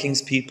one of the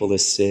king's people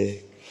is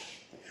sick,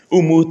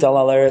 and his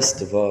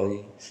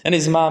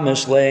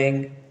mamish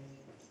laying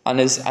on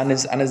his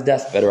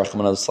deathbed,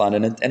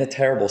 in a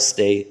terrible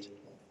state,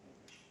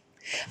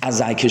 when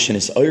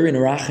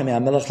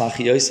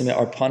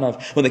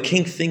the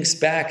king thinks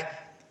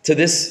back to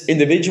this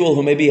individual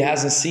who maybe he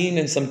hasn't seen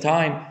in some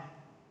time,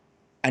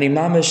 and he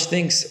mamish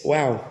thinks,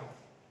 wow,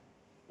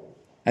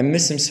 I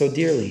miss him so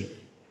dearly,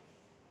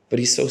 but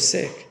he's so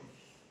sick.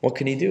 What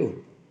can he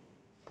do?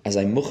 So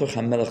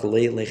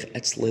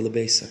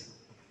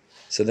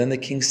then the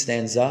king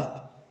stands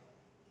up,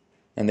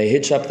 and they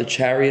hitch up the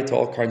chariot to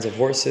all kinds of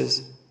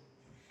horses,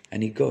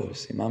 and he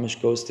goes. Mamish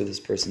goes to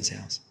this person's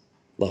house.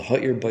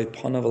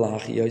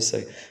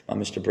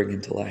 Mamish to bring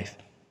him to life.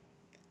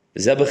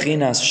 The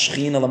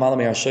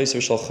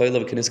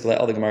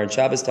Gemara in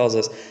Shabbos tells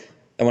us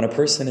that when a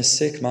person is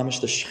sick,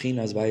 Mamish, the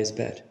Shechina is by his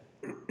bed.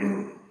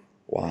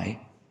 Why?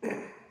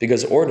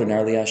 Because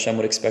ordinarily Hashem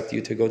would expect you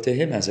to go to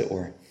him, as it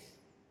were.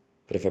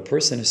 But if a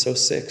person is so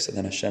sick, so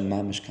then Hashem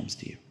Mamish comes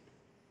to you.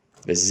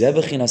 He says,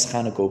 this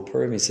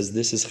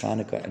is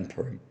Chanukah and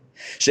Purim.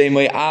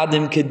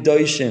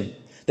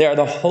 They are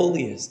the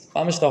holiest.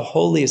 Mamish, the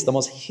holiest, the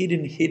most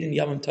hidden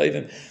Yamim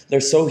Tovim.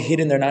 They're so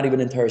hidden, they're not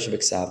even in Torah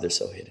Shabbat. They're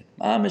so hidden.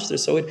 Mamish, they're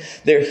so hidden.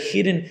 They're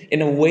hidden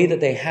in a way that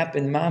they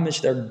happen.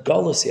 Mamish, they're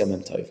Galus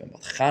Yamim Tovim.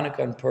 Chanukah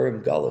and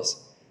Purim, Galus.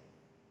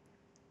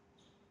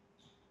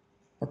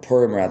 Or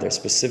Purim rather,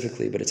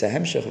 specifically, but it's a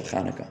hemshech of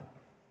Chanukah.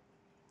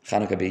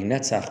 Chanukah being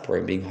Netzach,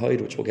 Purim being Hoid,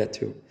 which we'll get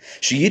to.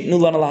 They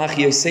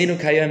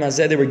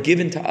were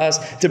given to us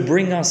to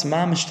bring us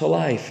mamish to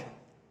life.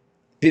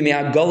 In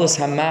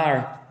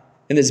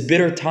this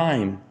bitter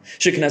time,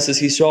 a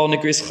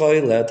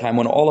time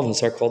when all of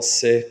us are called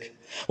sick,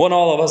 when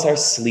all of us are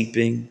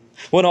sleeping,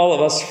 when all of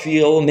us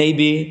feel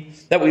maybe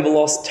that we've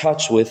lost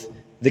touch with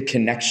the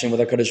connection with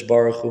HaKadosh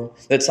Baruch Hu,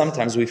 that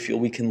sometimes we feel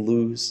we can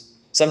lose.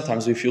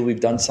 Sometimes we feel we've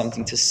done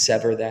something to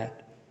sever that.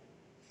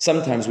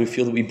 Sometimes we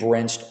feel that we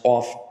branched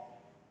off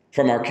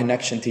from our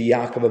connection to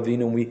Yaakov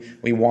Avinu, and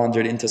we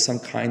wandered into some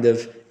kind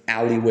of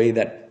alleyway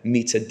that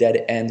meets a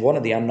dead end. One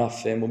of the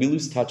Anafim, when we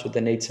lose touch with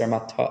the Neitzer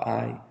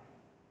Mata'ai,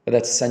 or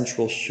that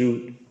central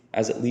shoot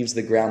as it leaves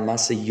the ground,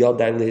 Masa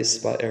Yodai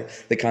Le'Hispa'er,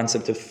 the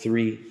concept of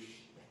three.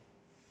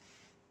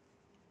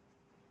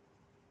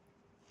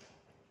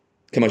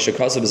 Like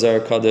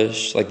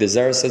the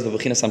Zara says, this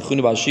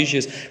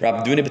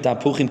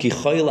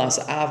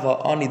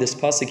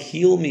pasuk,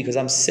 heal me because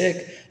I'm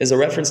sick, is a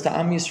reference to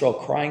Am Yisrael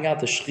crying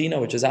out, the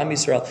Shechina, which is Am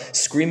Yisrael,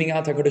 screaming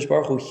out to HaKadosh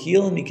Baruch Hu,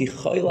 heal me, ki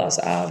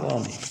choylas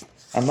avani.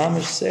 I'm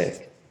mamish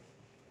sick.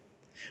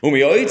 And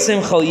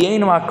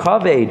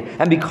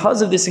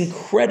because of this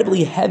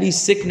incredibly heavy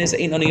sickness,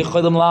 we have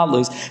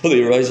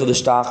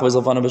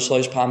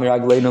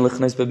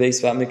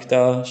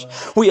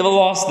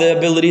lost the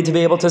ability to be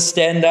able to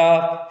stand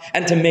up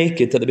and to make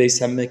it to the Beis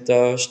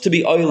HaMikdash, to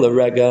be Oila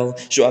Regel,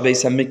 Shua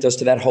Beis HaMikdash,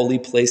 to that holy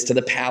place, to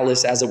the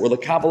palace, as it were, the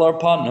Kabbalah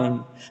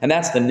Arpanon. And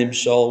that's the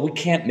Nimshal. We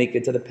can't make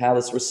it to the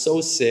palace. We're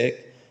so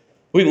sick.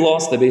 We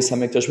lost the Beis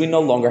HaMikdash. We no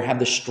longer have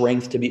the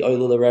strength to be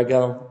Oila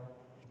Regel.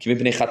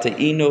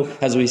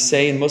 As we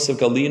say in most of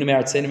Galinu,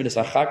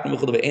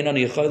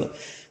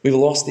 we've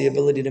lost the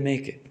ability to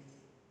make it.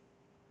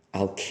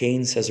 Al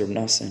Kain, says Reb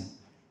Nassim.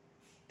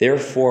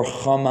 Therefore,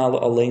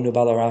 Chamal Aleinu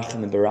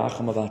Balarachim and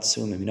Barachim of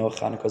Atzumim. You know what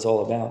Chanukah is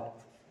all about?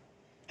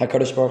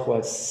 HaKadosh Baruch Hu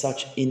has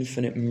such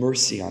infinite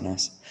mercy on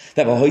us.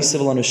 That beyond the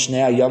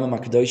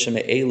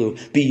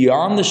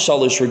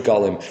Shalosh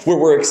Regalim, where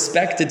we're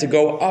expected to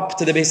go up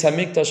to the Beis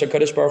HaMikdash,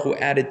 HaKadosh Baruch Hu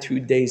added 2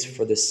 days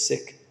for the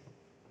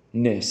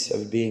sickness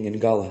of being in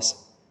Galus.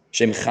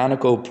 Shem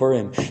Chanukah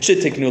Purim,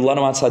 Shetiknu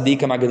Lanu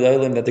Tzadikim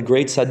Hagadolim, that the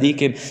great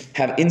tzaddikim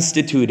have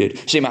instituted.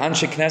 Shem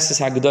Anshe Knesses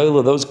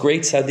Hagadolah, those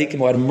great tzaddikim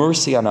who had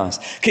mercy on us.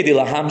 Kedi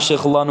lahamshich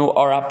lanu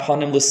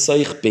arapanim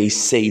l'soich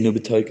beiseinu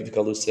b'toikiv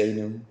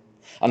galuseinu.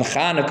 On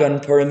Chanukah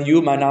and Purim,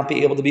 you might not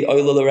be able to be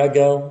oila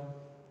l'regel,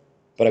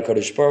 but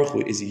HaKadosh Baruch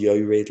Hu is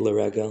yoyred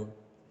l'regel.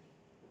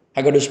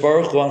 HaKadosh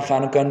Baruch Hu on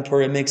Chanukah and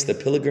Purim makes the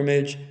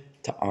pilgrimage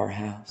to our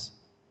house.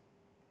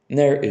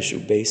 Ner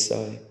ishu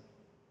beisai.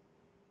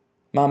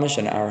 Mamash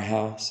in our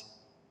house.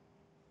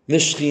 The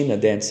Shechina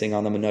dancing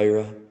on the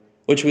menorah,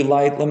 which we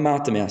light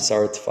lamata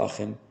me'asar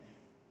tefachim,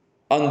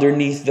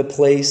 underneath the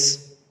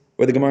place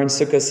where the Gemara in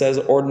Sukkah says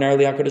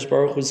ordinarily HaKadosh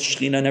Baruch Hu's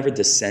Shechina never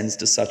descends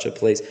to such a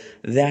place.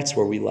 That's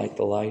where we light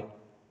the light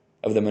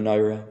of the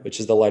menorah, which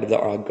is the light of the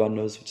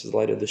Aragonos, which is the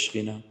light of the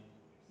Shechina.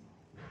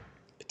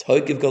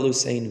 B'toikiv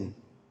galuseinu.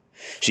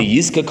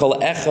 Sheyiska kol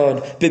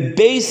echad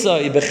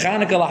bebeisai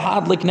b'chanukah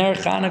lahadlik ner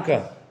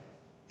Chanukah.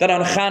 That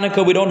on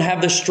Chanukah we don't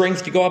have the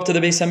strength to go up to the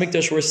Beis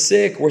HaMikdash. We're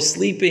sick, we're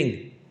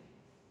sleeping.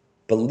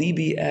 But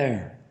libi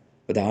er,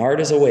 but the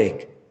heart is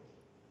awake.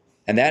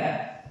 And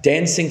that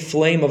dancing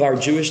flame of our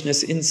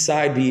Jewishness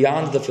inside,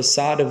 beyond the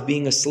facade of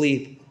being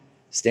asleep,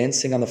 is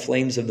dancing on the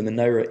flames of the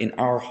menorah in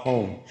our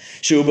home.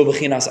 Shu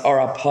b'bechinas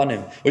ara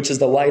panim, which is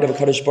the light of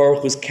HaKadosh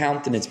Baruch Hu's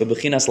countenance.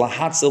 B'bechinas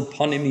lahatzil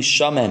panim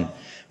mishamen.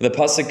 The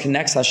pasuk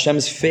connects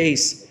Hashem's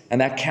face and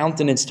that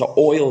countenance to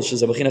oil, which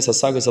is a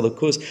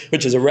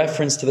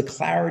reference to the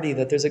clarity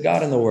that there's a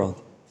God in the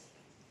world.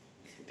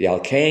 The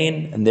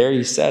Alkain, and there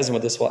he says, and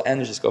with this will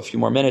end, just go a few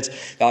more minutes.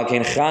 The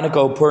Alkain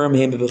Chanukah Purim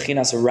him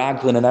bebechinas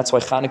raglin, and that's why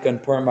Chanukah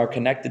and Purim are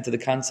connected to the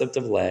concept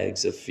of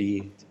legs, of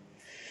feet.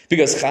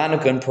 Because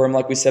Chanukah and Purim,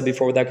 like we said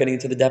before, without getting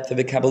into the depth of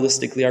it,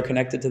 Kabbalistically are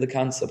connected to the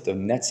concept of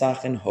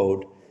Netzach and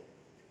Hod.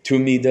 2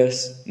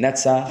 midas,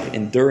 Netzach,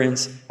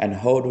 endurance, and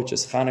Hod, which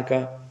is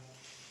Chanukah,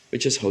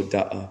 which is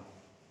Hoda'ah,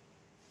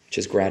 which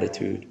is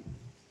gratitude.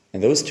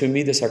 And those 2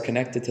 midas are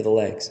connected to the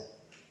legs.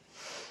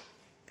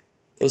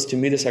 Those 2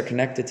 midas are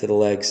connected to the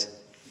legs.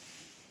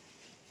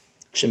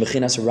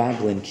 Shemechinas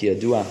raglin ki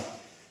yadua.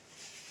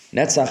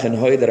 Netzach and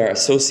Hod that are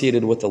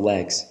associated with the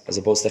legs, as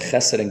opposed to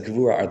Chesed and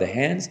Gevura are the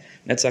hands.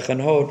 Netzach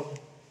and Hod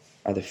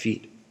are the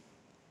feet.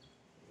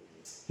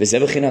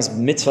 V'zebechinas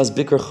mitzvahs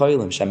bikkur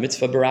cholim,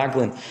 shamitzvah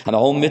beraglin, and the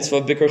whole mitzvah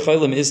of bikkur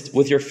cholim is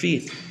with your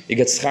feet. You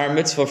get schar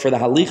mitzvah for the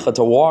halicha,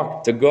 to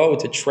walk, to go,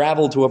 to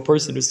travel to a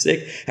person who's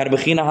sick. And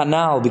bechina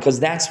hanal, because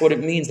that's what it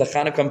means. The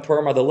Chanukah and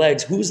Purim are the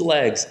legs. Whose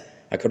legs?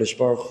 HaKadosh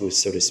Baruch Hu,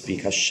 so to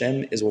speak.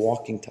 Hashem is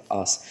walking to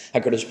us.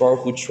 HaKadosh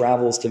Baruch Hu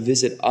travels to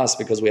visit us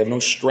because we have no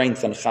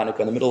strength on Chanukah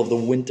in the middle of the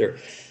winter.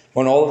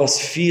 When all of us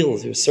feel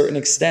to a certain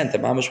extent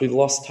that mamash we've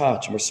lost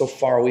touch and we're so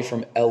far away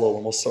from Elul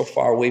and we're so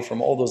far away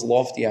from all those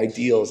lofty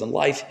ideals and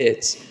life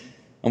hits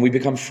and we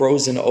become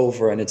frozen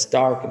over and it's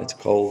dark and it's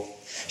cold.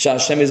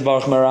 Hashem is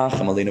Baruch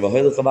Merachem Alina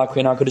v'hoylech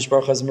l'vakrein. HaKadosh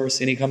Baruch has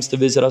mercy and He comes to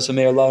visit us and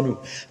lanu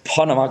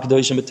panam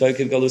HaKadoshim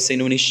b'toikiv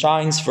galuseinu, and He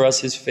shines for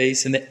us His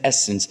face in the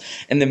essence,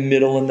 in the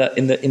middle,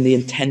 in the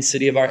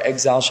intensity of our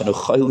exile. Shanu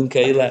chaylim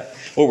keileh,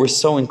 where we're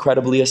so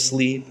incredibly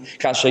asleep.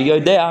 Kasha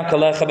yodea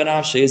kalecha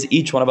b'nafshe, as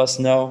each one of us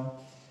know,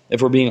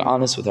 if we're being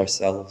honest with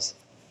ourselves.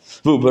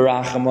 That's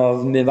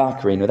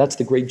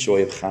the great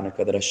joy of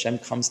Chanukah, that Hashem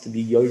comes to be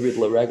yored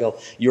l'regel.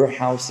 Your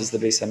house is the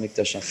Beis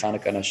HaMikdash on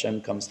Chanukah, and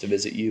Hashem comes to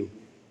visit you.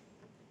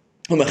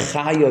 And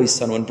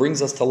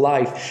brings us to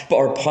life,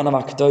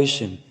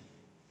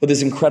 with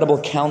His incredible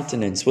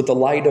countenance, with the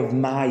light of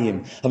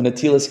Mayim, of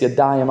Natilas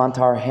Yadayim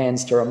onto our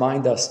hands to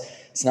remind us,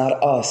 it's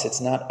not us, it's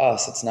not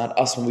us, it's not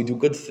us when we do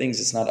good things,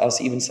 it's not us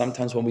even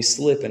sometimes when we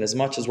slip, and as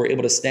much as we're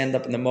able to stand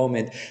up in the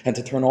moment and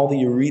to turn all the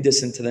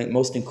Eurydice into the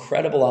most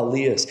incredible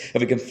aliyahs,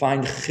 if we can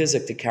find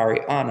chizuk to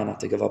carry on and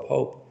not to give up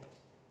hope.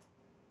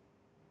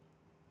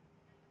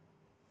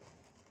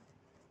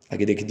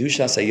 These great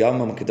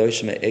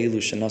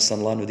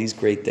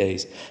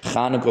days,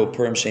 Chanukah,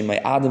 Purim,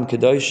 Shemai Adam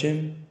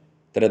Kedoshim,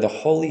 that are the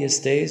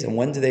holiest days, and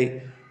when do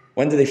they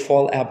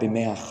fall out?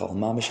 B'me'achal,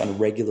 mamash, on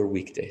regular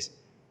weekdays.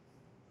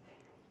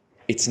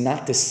 It's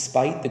not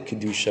despite the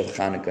Kedusha of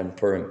Chanukah and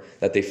Purim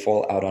that they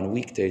fall out on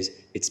weekdays,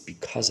 it's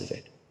because of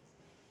it.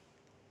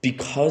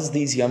 Because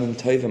these Yamim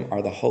Tovim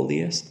are the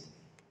holiest,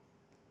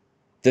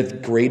 the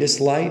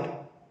greatest light,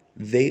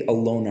 they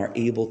alone are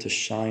able to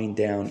shine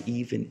down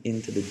even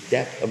into the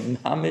depth of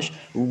mamish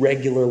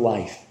regular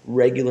life,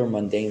 regular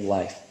mundane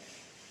life.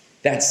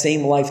 That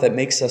same life that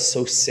makes us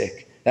so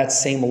sick, that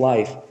same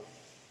life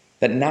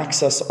that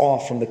knocks us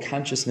off from the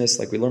consciousness,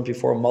 like we learned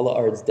before, Mala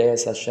Aretz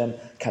Deis Hashem,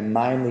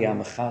 Kamayim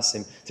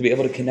Li'amachasim, to be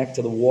able to connect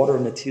to the water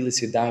of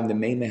Natilas Yadayim, the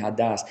Mei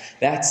Mehadas,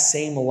 that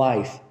same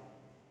life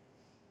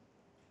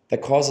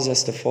that causes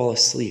us to fall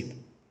asleep,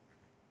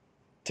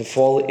 to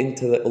fall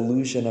into the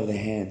illusion of the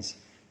hands,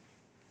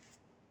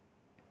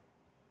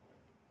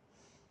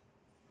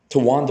 to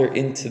wander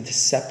into the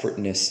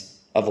separateness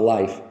of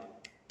life,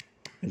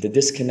 and to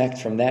disconnect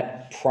from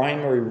that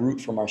primary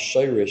root from our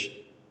shirish,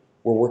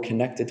 where we're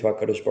connected to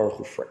HaKadosh Baruch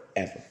Hu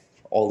forever,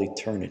 for all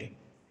eternity.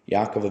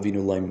 Yaakov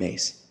Avinu lo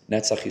meis,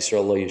 Netzach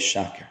Yisrael lo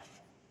yishaker.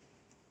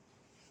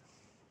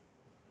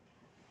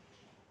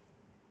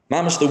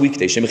 Mamash the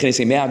weekday,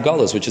 Shemichinei Mea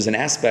Galus, which is an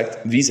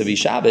aspect vis-a-vis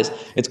Shabbos,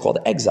 it's called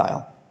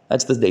exile.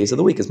 That's the days of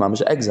the week, it's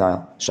mamash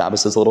exile.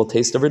 Shabbos is a little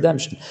taste of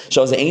redemption. We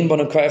don't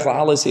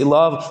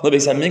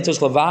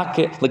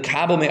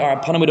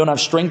have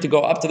strength to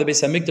go up to the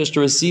Beis HaMikdash to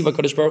receive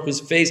HaKadosh Baruch Hu's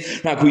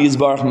face. HaKadosh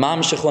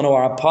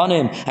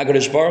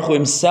Baruch Hu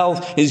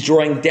himself is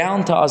drawing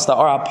down to us the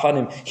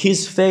Arapanim,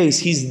 his face.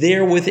 He's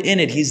there within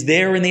it. He's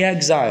there in the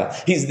exile.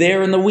 He's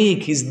there in the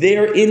week. He's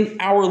there in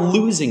our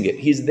losing it.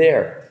 He's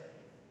there.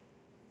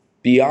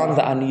 Beyond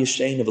the Ani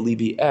Yishein of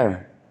Libi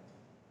Er.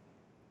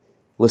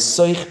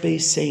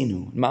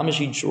 Mamash,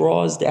 he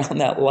draws down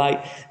that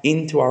light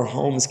into our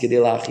homes to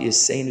give us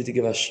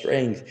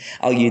strength.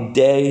 Al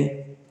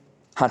Yidei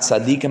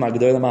Hatzadikim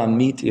Agdolim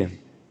Ha'amitiyim.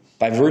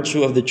 By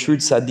virtue of the true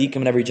tzaddikim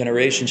in every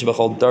generation,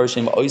 Shebachol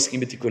Darshim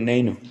Oiskim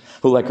B'Tikunenu,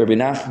 who like Rabbi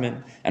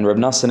Nachman and Rabbi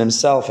Nassan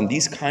himself, and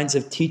these kinds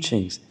of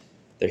teachings,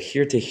 they're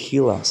here to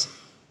heal us.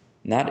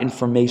 Not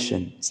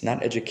information, it's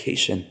not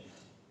education.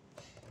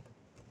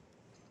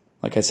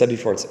 Like I said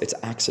before, it's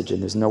oxygen,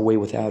 there's no way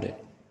without it.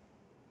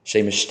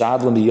 The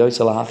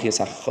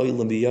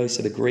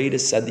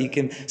greatest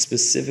tzaddikim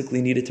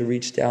specifically needed to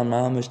reach down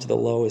mamash to the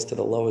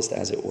lowest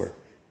as it were.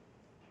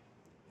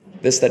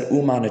 This that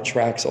Uman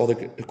attracts all the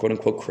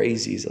quote-unquote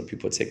crazies, or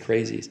people would say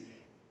crazies,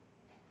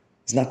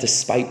 it's not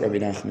despite Rabbi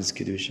Nachman's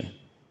Kedusha.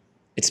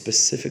 It's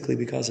specifically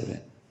because of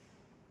it.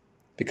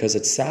 Because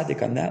it's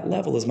tzaddik on that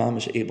level is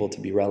mamash able to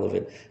be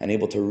relevant and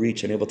able to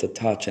reach and able to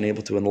touch and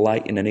able to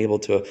enlighten and able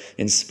to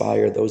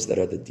inspire those that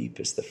are the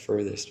deepest, the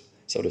furthest,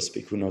 so to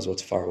speak. Who knows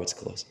what's far, what's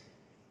close.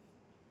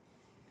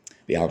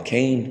 That's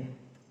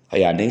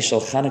why the Nes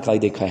of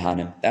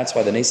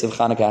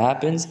Chanukah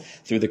happens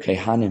through the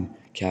Kohanim.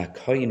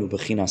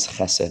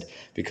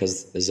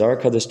 Because the Zohar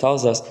Kadosh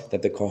tells us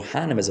that the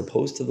Kohanim, as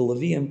opposed to the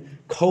Leviim,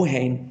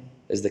 Kohen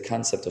is the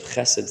concept of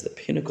Chesed, it's the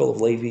pinnacle of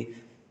Levi,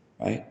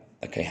 right?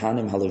 The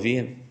Kohanim,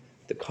 HaLeviim.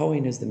 The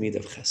Kohen is the mid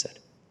of Chesed.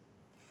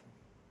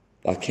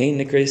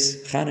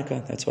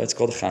 That's why it's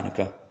called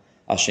Chanukah.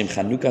 Hashem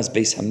Chanukah's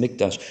Beis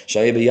HaMikdash,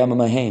 Shayeh B'Yam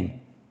HaMahem.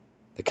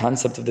 The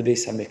concept of the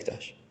Beis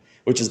HaMikdash,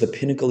 which is the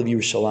pinnacle of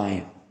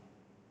Yerushalayim.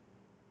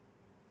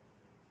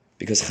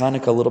 Because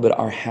Chanukah, a little bit,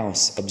 our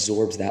house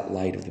absorbs that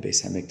light of the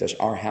Beis HaMikdash.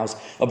 Our house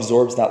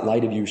absorbs that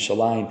light of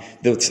Yerushalayim.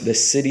 The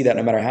city that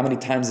no matter how many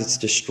times it's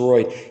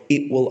destroyed,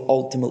 it will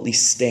ultimately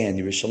stand.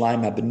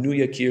 Yerushalayim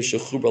habenuya kir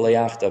shechubra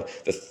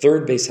layachtav. The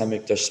third Beis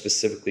HaMikdash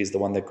specifically is the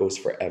one that goes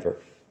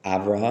forever.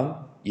 Abraham,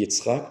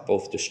 Yitzchak,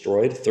 both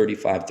destroyed,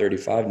 35,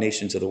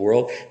 nations of the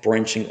world,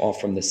 branching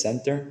off from the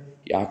center.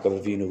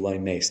 Yaakov Avinu Lo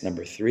Meis,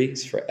 number 3,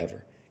 is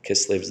forever.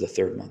 Kislev is the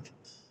third month.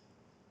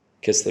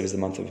 Kislev is the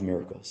month of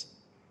miracles.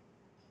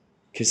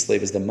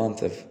 Kislev is the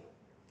month of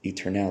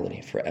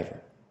eternality,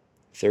 forever.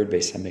 Third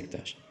Beis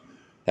HaMikdash.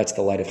 That's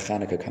the light of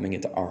Chanukah coming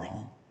into our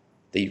home.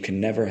 That you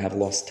can never have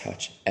lost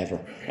touch, ever.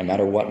 No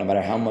matter what, no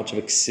matter how much of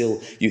a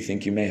ksil you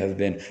think you may have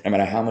been, no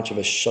matter how much of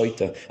a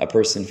shaita a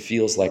person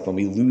feels like when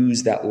we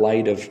lose that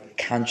light of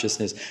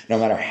consciousness, no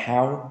matter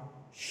how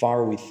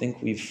far we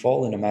think we've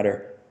fallen, no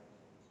matter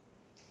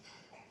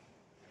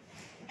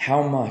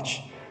how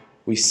much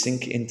we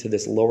sink into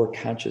this lower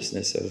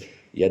consciousness of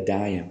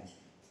yadayim,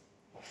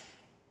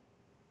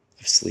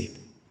 of sleep.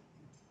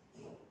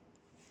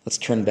 Let's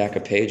turn back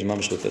a page, and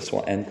mamash with this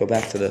will end. Go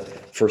back to the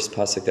first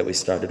pasuk that we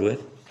started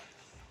with.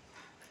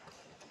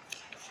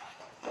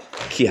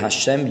 Ki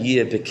Hashem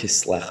yeh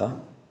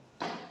b'kislecha,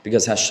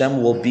 because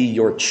Hashem will be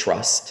your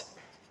trust.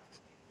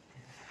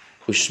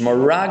 Ushmar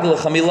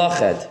raglecha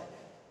milached,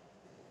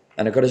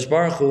 and HaKadosh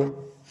Baruch Hu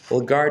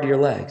will guard your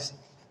legs.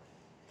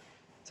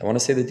 So I want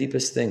to say the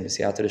deepest thing,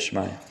 B'siyata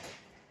d'Shmaya.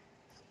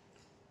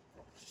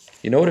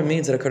 You know what it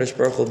means that HaKadosh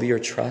Baruch Hu will be your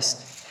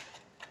trust?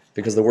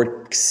 Because the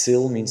word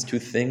ksil means two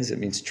things. It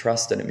means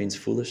trust and it means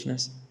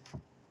foolishness.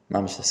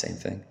 Mamash the same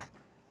thing.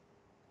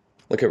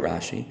 Look at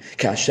Rashi.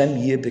 K'Hashem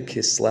yeh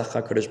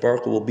b'kislecha, HaKadosh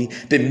Baruch Hu will be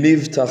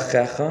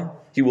b'mivtachecha.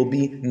 He will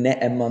be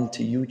ne'eman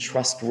to you,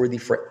 trustworthy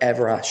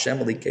forever. Hashem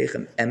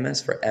alikechem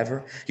emes,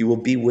 forever. He will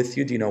be with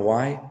you. Do you know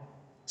why?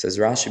 Says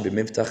Rashi,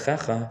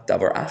 b'mivtachecha,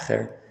 davar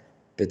acher,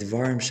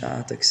 b'dvarim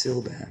sha'at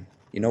ksil behem.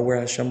 You know where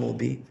Hashem will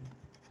be?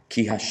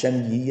 Ki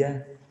Hashem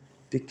yeh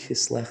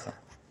b'kislecha.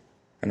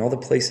 And all the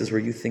places where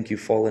you think you've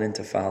fallen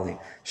into folly,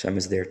 Hashem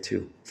is there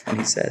too. And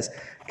he says,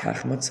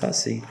 Kach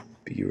matzasi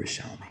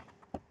b'Yerushalmi.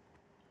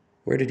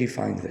 Where did he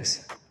find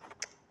this?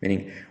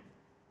 Meaning,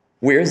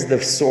 where's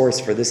the source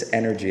for this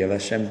energy of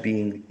Hashem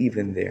being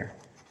even there?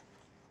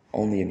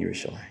 Only in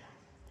Yerushalayim.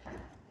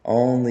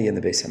 Only in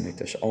the Beis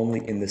HaMikdash.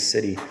 Only in the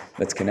city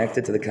that's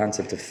connected to the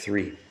concept of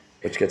 3,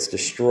 which gets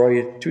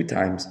destroyed 2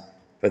 times,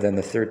 but then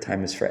the 3rd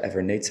time is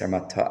forever. Neitzer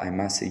mata'ai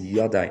masi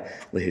yadai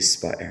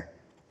lehispa'er.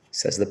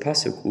 Says the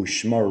pasuk,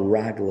 Ushmar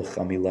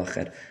raglecha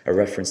milached, a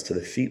reference to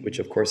the feet, which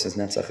of course is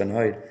Netzach and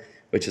Hod,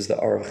 which is the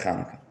Ar of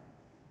Chanukah.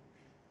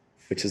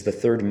 which is the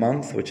third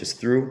month, which is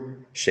through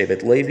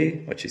Shevet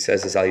Levi, which he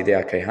says is Al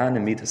Yidei HaKehan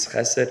and Midas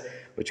Chesed,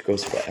 which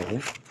goes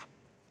forever.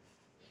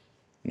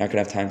 We're not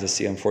going to have time to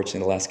see,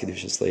 unfortunately, the last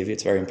Chodesh Kislev.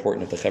 It's very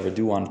important if the Chaver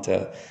do want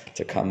to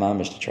come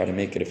mamish, to try to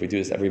make it. If we do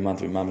this every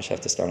month, we mamish have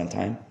to start on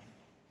time,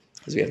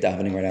 because we have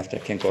davening right after. I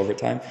can't go over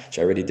time, which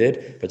I already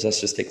did, but let's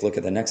just take a look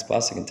at the next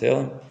pasuk and tell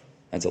him.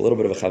 That's a little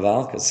bit of a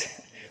chaval, because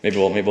maybe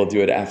we'll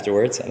do it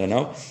afterwards. I don't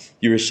know.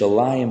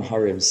 Yerushalayim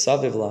harim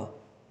savivla.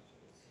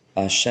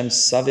 Hashem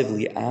saviv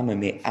li'ama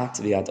me'at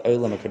v'ad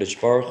olam HaKadosh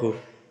Baruch Hu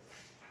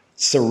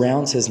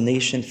surrounds his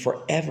nation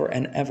forever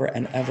and ever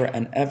and ever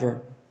and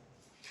ever,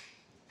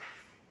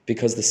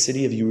 because the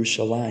city of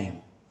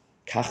Yerushalayim,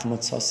 Kach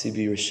Matzasi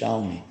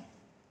b'Yerushalmi,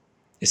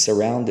 is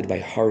surrounded by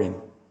harim.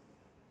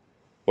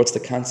 What's the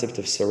concept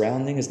of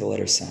surrounding? Is the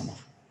letter Samech.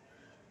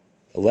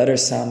 The letter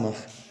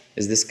Samech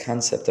is this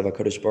concept of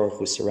HaKadosh Baruch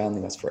Hu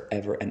surrounding us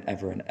forever and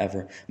ever and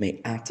ever.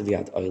 Me'at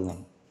v'ad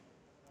olam.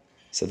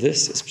 So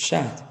this is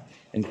Pshat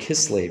in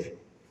Kislev,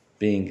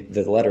 being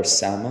the letter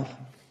Samech.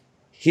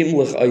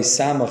 Himlich oy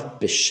Samech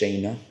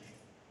b'sheina,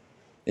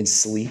 in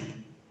sleep,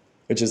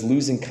 which is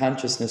losing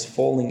consciousness,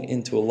 falling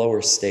into a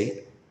lower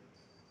state.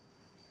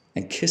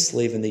 And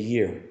Kislev in the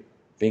year,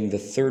 being the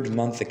third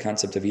month, the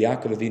concept of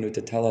Yaakov Avinu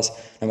to tell us,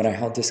 no matter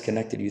how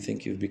disconnected you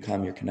think you've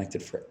become, you're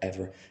connected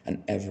forever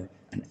and ever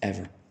and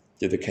ever.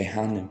 Through the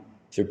Kehanim,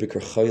 through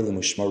Bikr Cholim,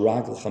 Ushma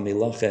Raglcha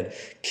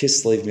Milached,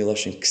 Kislev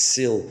Miloshin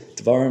Ksil,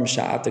 Dvarim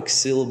Sha'ata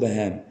Ksil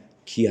Behem,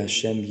 Ki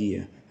Hashem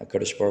Yiyah.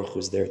 HaKadosh Baruch Hu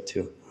is there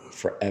too,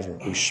 forever.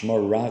 Ushma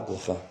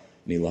Raglcha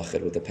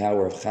Milached, with the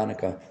power of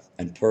Chanukah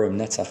and Purim,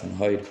 Netzach and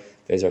Hoid,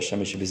 Be'ez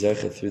Hashem should be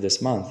zeichet through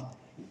this month,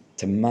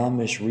 to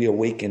mamish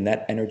reawaken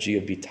that energy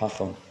of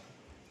bitachon,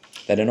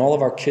 that in all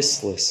of our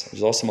kislis,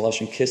 there's also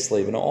Malashon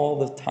Kislev, in all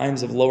the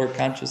times of lower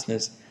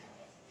consciousness,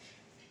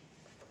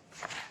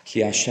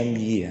 Ki Hashem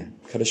Yiyah,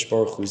 Kadosh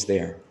Baruch Hu's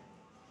there.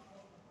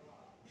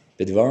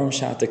 B'dvarim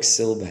Sha'ata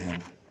Ksil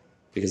Behem,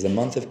 because the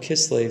month of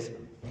Kislev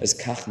is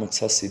Kach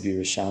Matzasi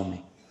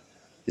b'Yerushalmi,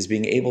 is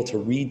being able to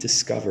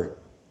rediscover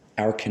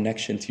our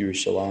connection to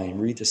Yerushalayim,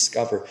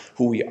 rediscover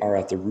who we are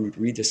at the root,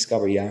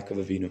 rediscover Yaakov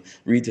Avinu,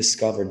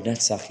 rediscover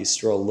Netzach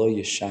Yisrael Lo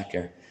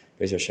Yishaker.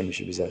 Be'ez Hashem, you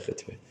should be zeichet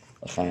to it.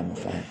 L'chaim,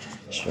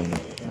 l'chaim.